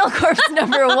was female corpse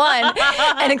number 1,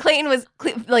 and Clayton was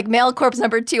like male corpse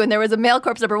number 2, and there was a male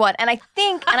corpse number 1. And I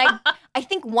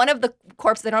think one of the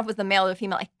corpses, I don't know if it was the male or the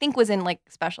female, I think was in like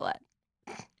special ed.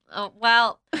 Oh,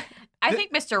 well, I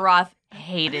think Mr. Roth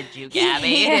hated you, Gabby.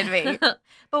 He hated me.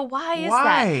 But why is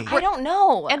Why? that? I don't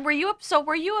know. And were you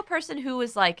a person who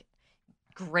was like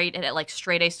great at it, like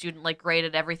straight A student, like great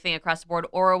at everything across the board,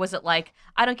 or was it like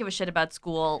I don't give a shit about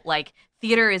school, like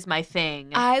theater is my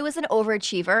thing? I was an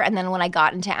overachiever, and then when I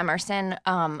got into Emerson,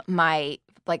 my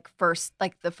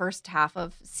the first half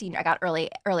of senior, I got early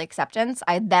acceptance.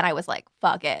 I was like,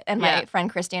 fuck it. And my friend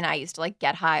Christy and I used to like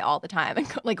get high all the time and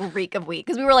like reek of weed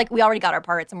because we already got our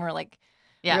parts and we were like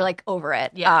over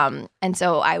it. Yeah. And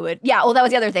so I would, well, that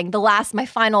was the other thing. My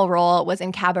final role was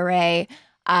in Cabaret.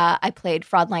 I played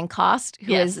Fraulein Kost,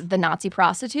 who is the Nazi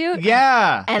prostitute.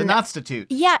 Yeah, and the Notstitute.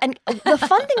 Yeah, and the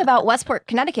fun thing about Westport,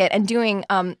 Connecticut, and doing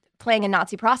playing a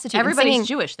Nazi prostitute. Everybody's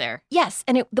Jewish there. Yes,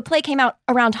 and the play came out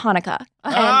around Hanukkah.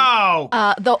 And,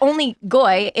 the only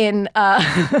goy in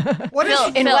what is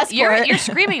in Phil, Westport. you're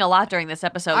screaming a lot during this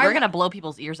episode. We're gonna blow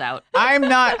people's ears out. I'm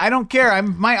not. I don't care.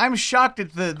 I'm shocked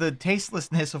at the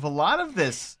tastelessness of a lot of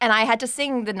this. And I had to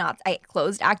sing I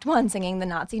closed Act 1 singing the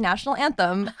Nazi national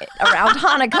anthem around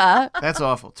Hanukkah. That's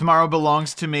awful. Tomorrow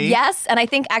Belongs to Me. Yes, and I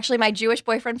think actually my Jewish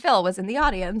boyfriend Phil was in the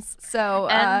audience. So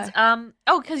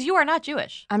because you are not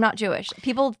Jewish. I'm not Jewish.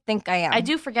 People think I am. I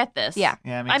do forget this. Yeah.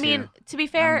 Yeah, me I too. mean, to be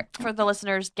fair, for the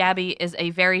listeners, Gabby is a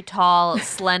very tall,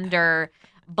 slender,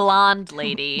 blonde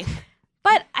lady.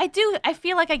 But I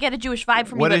feel like I get a Jewish vibe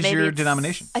from you. What but is maybe your it's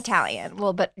denomination? Italian.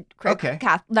 Well, but Okay.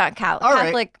 not Catholic. All right.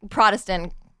 Catholic,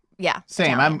 Protestant. Yeah.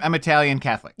 Same. Italian. I'm Italian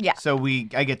Catholic. Yeah. So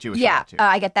I get Jewish. Yeah, too.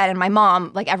 I get that. And my mom,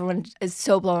 like everyone is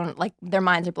so blown, like their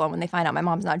minds are blown when they find out my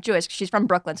mom's not Jewish. She's from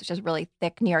Brooklyn, so she has a really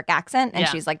thick New York accent, and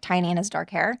she's like tiny and has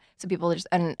dark hair. So people just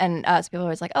so people are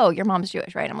always like, "Oh, your mom's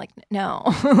Jewish, right?" I'm like, "No."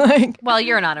 Like, well,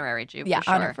 you're an honorary Jew. yeah,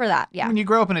 for sure. for that. Yeah. When you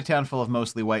grow up in a town full of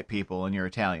mostly white people and you're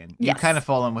Italian, you Yes. kind of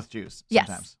fall in with Jews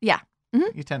sometimes. Yes.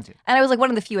 Yeah. You tend to. And I was like one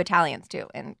of the few Italians too.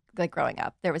 And like growing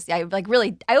up, the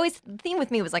theme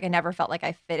with me was like I never felt like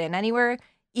I fit in anywhere,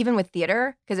 even with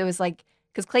theater,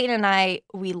 because Clayton and I,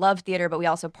 we loved theater, but we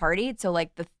also partied. So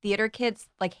like the theater kids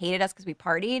like hated us because we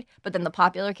partied, but then the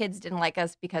popular kids didn't like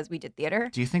us because we did theater.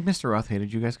 Do you think Mr. Roth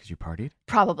hated you guys because you partied?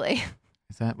 Probably.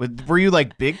 Is that? Were you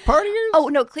like big partiers? Oh,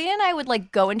 no, Clayton and I would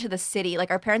like go into the city.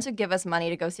 Like our parents would give us money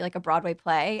to go see like a Broadway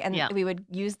play, and we would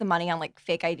use the money on like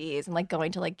fake IDs and like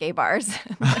going to like gay bars.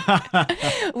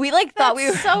 We like thought we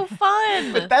were so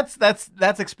fun. But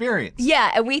that's experience.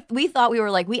 Yeah, and we thought we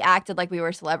were like, we acted like we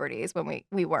were celebrities when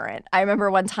we weren't. I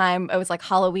remember one time it was like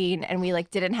Halloween and we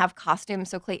like didn't have costumes,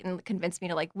 so Clayton convinced me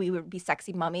to like we would be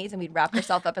sexy mummies and we'd wrap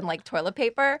ourselves up in like toilet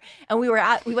paper. And we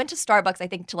went to Starbucks, I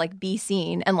think, to like be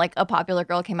seen, and like a popular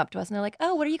girl came up to us and they're like,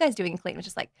 "Oh, what are you guys doing?" And Clayton was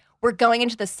just like, "We're going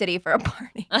into the city for a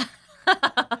party."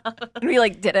 And we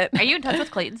like did it. Are you in touch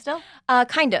with Clayton still?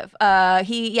 Kind of.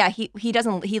 He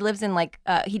doesn't. He lives in like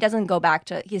he doesn't go back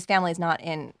to his family's not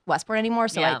in Westport anymore.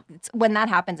 So like when that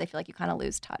happens, I feel like you kind of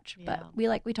lose touch. But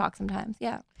we talk sometimes.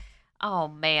 Yeah. Oh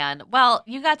man. Well,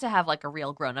 you got to have like a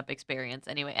real grown-up experience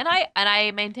anyway. And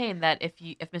I maintain that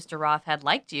if Mr. Roth had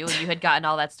liked you and you had gotten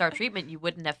all that star treatment, you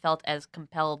wouldn't have felt as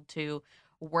compelled to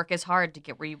work as hard to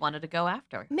get where you wanted to go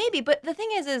after. Maybe, but the thing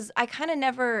is I kind of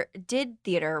never did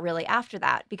theater really after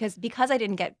that because I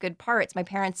didn't get good parts. My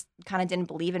parents kind of didn't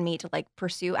believe in me to like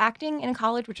pursue acting in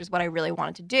college, which is what I really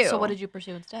wanted to do. So what did you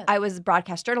pursue instead? I was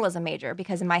broadcast journalism major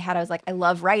because in my head I was like, I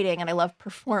love writing and I love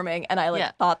performing, and I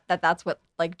like thought that's what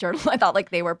like journal. I thought like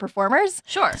they were performers.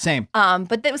 Sure. Same.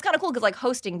 But it was kind of cool because like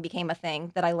hosting became a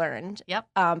thing that I learned. Yep.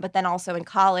 But then also in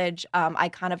college, I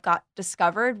kind of got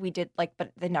discovered. We did like,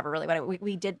 but they never really went.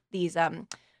 We did these.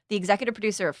 The executive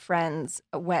producer of Friends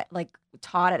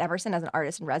taught at Emerson as an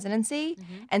artist in residency,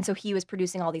 and so he was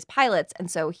producing all these pilots. And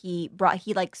so he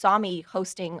like saw me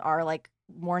hosting our like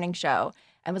morning show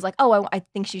and was like, "Oh, I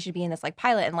think she should be in this like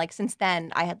pilot." And like since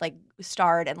then, I had like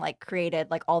starred and like created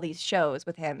like all these shows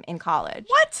with him in college.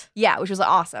 What? Yeah, which was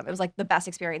awesome. It was like the best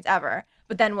experience ever.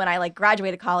 But then when I like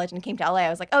graduated college and came to LA, I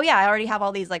was like, "Oh yeah, I already have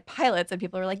all these like pilots," and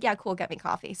people were like, "Yeah, cool, get me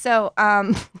coffee." So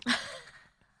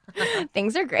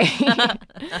things are great.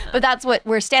 But that's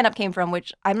where stand-up came from,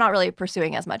 which I'm not really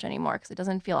pursuing as much anymore because it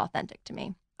doesn't feel authentic to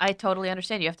me. I totally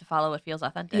understand. You have to follow what feels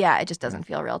authentic. Yeah, it just doesn't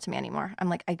feel real to me anymore. I'm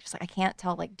like, I can't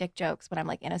tell like dick jokes when I'm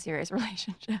like in a serious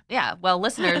relationship. Yeah. Well,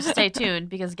 listeners, stay tuned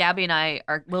because Gabi and I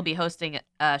will be hosting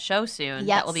a show soon.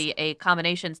 Yes. That will be a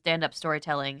combination stand-up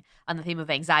storytelling on the theme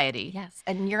of anxiety. Yes.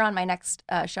 And you're on my next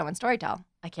show and Storytell.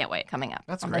 I can't wait. Coming up.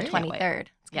 That's on great. the 23rd.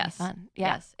 It's gonna be fun.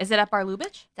 Yeah. Yes. Is it at Bar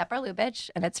Lubitsch? It's at Bar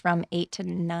Lubitsch, and it's from 8 to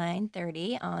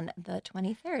 9:30 on the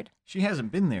 23rd. She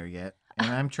hasn't been there yet,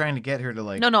 and I'm trying to get her to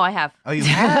like. No, I have. Oh, you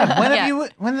have? When have you?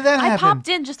 When did that happen? I popped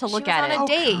in just to look She was at on it. a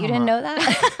date. You didn't know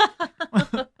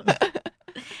that?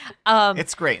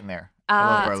 It's great in there. I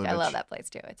love Bar Lubitsch. I love that place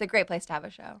too. It's a great place to have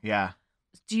a show. Yeah.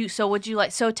 Would you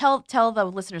like? So tell the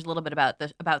listeners a little bit about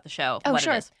the show. Oh, what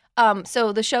sure. It is.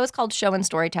 So the show is called Show and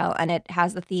Storytell, and it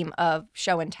has the theme of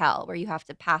show and tell, where you have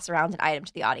to pass around an item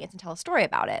to the audience and tell a story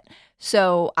about it.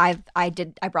 So I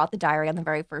brought the diary on the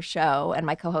very first show, and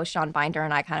my co-host Sean Binder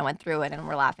and I kind of went through it, and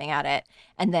we're laughing at it.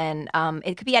 And then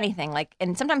it could be anything, like,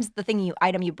 and sometimes the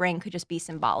item you bring could just be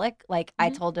symbolic. Like I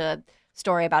told a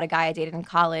story about a guy I dated in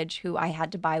college who I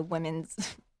had to buy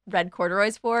women's red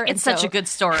corduroys for. It's such a good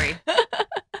story.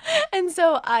 And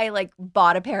so I like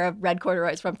bought a pair of red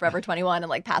corduroys from Forever 21 and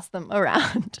like passed them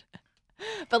around.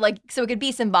 But like, so it could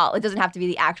be symbolic. It doesn't have to be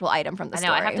the actual item from the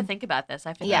story. I know. I have to think about this. I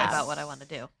have to think about what I want to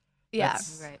do. Yeah.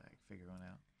 That's right. Figure one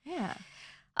out.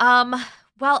 Yeah.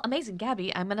 Well, amazing,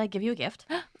 Gabi. I'm gonna give you a gift.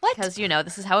 What? Because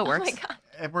this is how it works. Oh my God.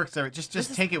 It works.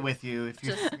 Just take it with you. If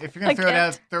you're gonna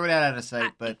throw it out of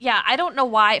sight. But yeah, I don't know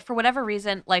why. For whatever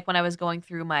reason, like when I was going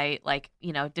through my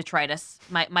detritus,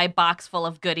 my box full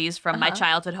of goodies from my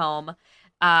childhood home.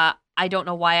 I don't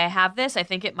know why I have this. I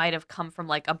think it might have come from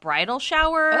like a bridal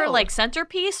shower, like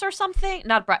centerpiece or something.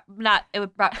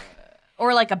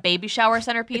 Or like a baby shower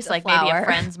centerpiece, like maybe a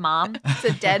friend's mom. It's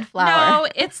a dead flower. No,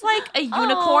 it's like a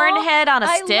unicorn head on a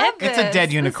stick. Love it's a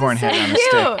dead unicorn head on a cute.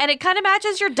 stick. And it kind of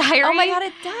matches your diary. Oh my God,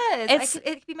 it does. It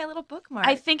could be my little bookmark.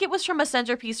 I think it was from a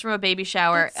centerpiece from a baby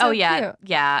shower. That's so yeah, cute.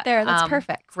 yeah. There, that's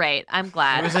perfect. Great, I'm It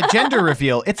glad. was a gender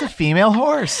reveal. It's a female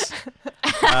horse.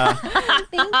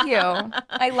 Thank you.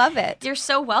 I love it. You're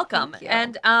so welcome. Thank you.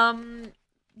 And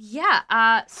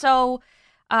so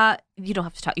you don't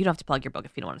have to talk. You don't have to plug your book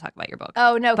if you don't want to talk about your book.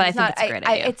 Oh no, but I it's think not. it's a great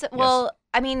idea.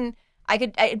 I mean,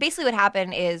 basically what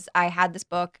happened is I had this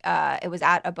book. It was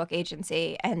at a book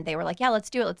agency, and they were like, "Yeah, let's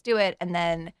do it," and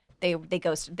then they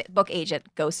ghosted. The book agent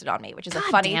ghosted on me, which is a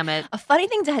funny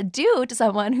thing to do to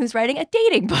someone who's writing a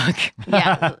dating book.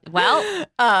 Yeah. Well.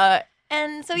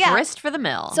 And so yeah, grist for the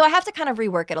mill. So I have to kind of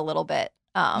rework it a little bit.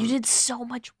 You did so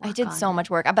much work. I did so much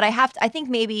work, but I think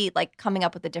maybe like coming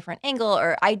up with a different angle,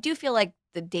 or I do feel like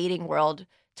the dating world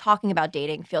talking about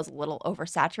dating feels a little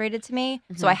oversaturated to me.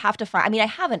 So I have to find, I mean, I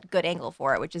have a good angle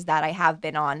for it, which is that I have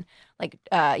been on like,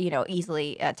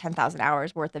 easily 10,000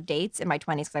 hours worth of dates in my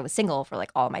 20s because I was single for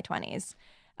like all my 20s.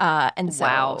 And so,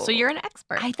 wow. So you're an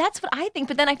expert. That's what I think.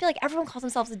 But then I feel like everyone calls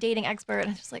themselves a dating expert. And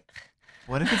I'm just like,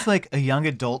 what if it's like a young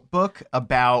adult book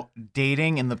about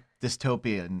dating in the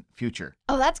dystopian future?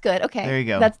 oh, that's good. Okay. There you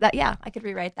go. That's that. Yeah, I could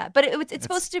rewrite that. But it's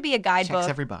supposed to be a guidebook. Checks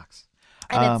every box.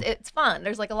 And it's fun.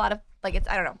 There's like a lot of like it's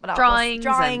I don't know, but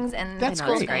drawings and that's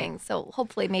cool great. things. So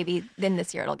hopefully maybe then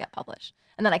this year it'll get published,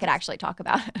 and then I could actually talk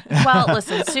about it. Well,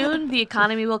 listen, soon the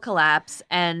economy will collapse,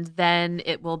 and then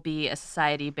it will be a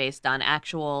society based on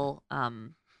actual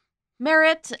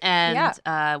merit, and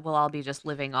we'll all be just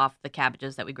living off the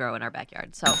cabbages that we grow in our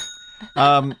backyard. So,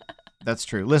 that's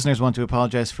true. Listeners want to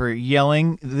apologize for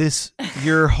yelling.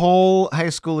 Your whole high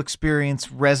school experience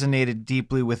resonated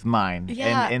deeply with mine,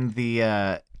 and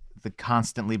the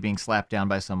constantly being slapped down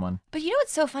by someone. But you know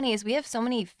what's so funny is we have so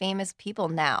many famous people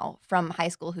now from high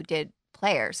school who did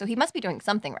Players, so he must be doing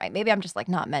something right. Maybe I'm just like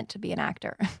not meant to be an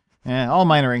actor. Yeah, all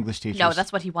mine are English teachers. no,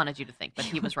 that's what he wanted you to think, but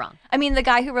he was wrong. I mean, the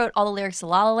guy who wrote all the lyrics to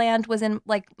La La Land was in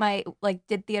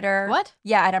did theater. What?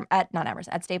 Yeah, at not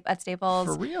Emerson, at Staples.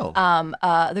 For real.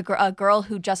 A girl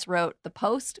who just wrote The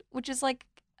Post, which is like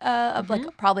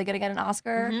probably gonna get an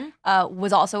Oscar,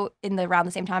 was also around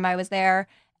the same time I was there,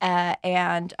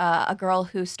 and a girl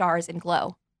who stars in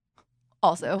Glow.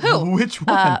 Also, Who? Which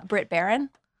one? Britt Barron.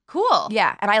 Cool.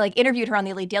 Yeah, and I like interviewed her on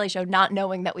the Elite Daily Show, not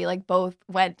knowing that we like both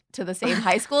went to the same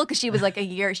high school because she was like a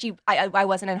year. I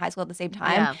wasn't in high school at the same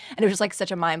time, Yeah. and it was just like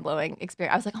such a mind blowing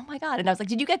experience. I was like, oh my god, and I was like,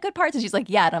 did you get good parts? And she's like,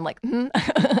 yeah, and I'm like,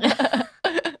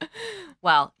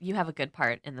 Well, you have a good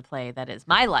part in the play that is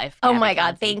my life. oh Gabi my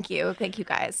god, Conti. thank you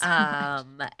guys.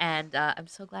 And I'm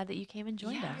so glad that you came and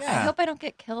joined us. Yeah. I hope I don't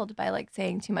get killed by like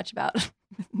saying too much about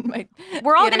my.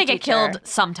 We're all theater going to get teacher. killed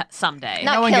someday.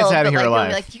 Not No one killed, gets out of but here like, we'll alive.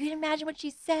 be like, you can imagine what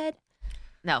she said.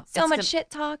 No. So it's much gonna-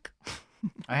 shit talk.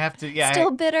 I have to. Yeah,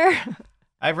 Still bitter.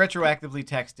 I've retroactively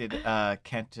texted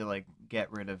Kent to like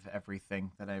get rid of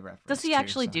everything that I referenced. Does he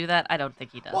actually do that? I don't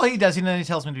think he does. Well, he does. And then he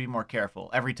tells me to be more careful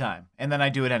every time, and then I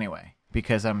do it anyway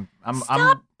because I'm.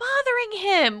 Stop bothering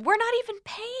him. We're not even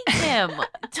paying him.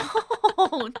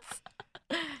 Don't.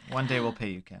 One day we'll pay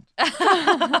you, Kent.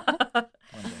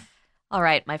 One day. All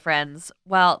right, my friends.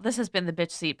 Well, this has been the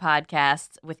Bitch Seat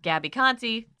Podcast with Gabi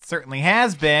Conti. Certainly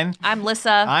has been. I'm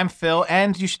Lissa. I'm Phil,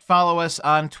 and you should follow us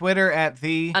on Twitter at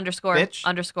the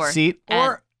 __ seat, And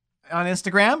or on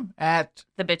Instagram at,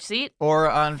 The Bitch Seat. or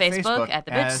on Facebook at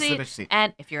The Bitch as Seat. The Bitch Seat.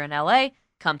 And if you're in LA,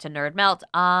 come to Nerd Melt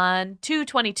on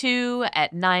 2/22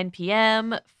 at 9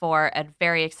 p.m. for a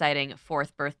very exciting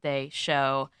 4th birthday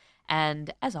show.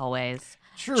 And as always,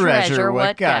 Treasure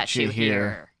what got you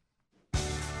here.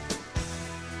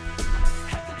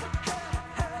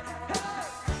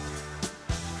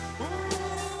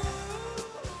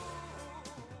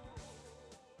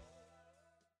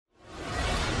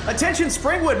 Attention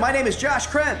Springwood, my name is Josh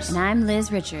Krebs, And I'm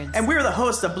Liz Richards. and we're the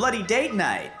hosts of Bloody Date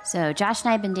Night. So Josh and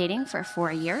I have been dating for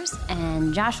 4 years,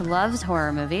 and Josh loves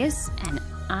horror movies, and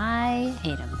I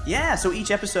hate them. Yeah, so each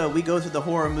episode we go through the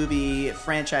horror movie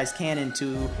franchise canon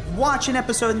to watch an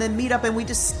episode and then meet up and we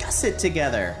discuss it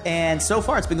together. And so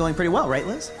far it's been going pretty well, right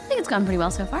Liz? I think it's gone pretty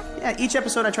well so far. Yeah, each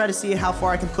episode I try to see how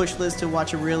far I can push Liz to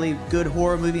watch a really good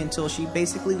horror movie until she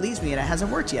basically leaves me, and it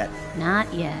hasn't worked yet.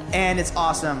 Not yet. And it's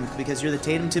awesome because you're the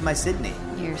Tatum to my Sydney.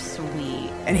 You're sweet.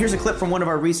 And here's a clip from one of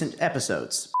our recent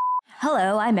episodes.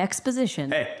 Hello, I'm Exposition.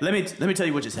 Hey, let me tell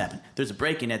you what just happened. There's a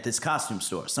break-in at this costume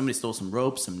store. Somebody stole some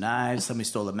ropes, some knives, somebody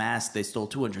stole a mask, they stole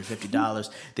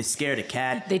 $250, they scared a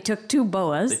cat, They took 2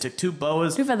 boas. they took 2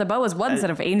 boas. 2 feather boas, 1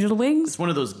 set of angel wings. It's one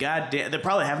of those goddamn... They're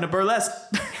probably having a burlesque...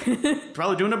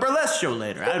 probably doing a burlesque show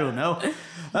later. I don't know.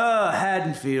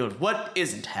 Haddonfield. What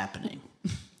isn't happening?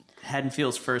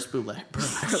 Haddonfield's first burlesque.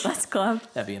 Burlesque Club.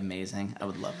 That'd be amazing. I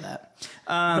would love that.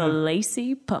 The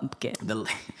Lacy Pumpkin.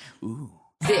 Ooh.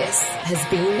 This has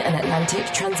been an Atlantic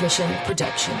Transmission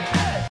production.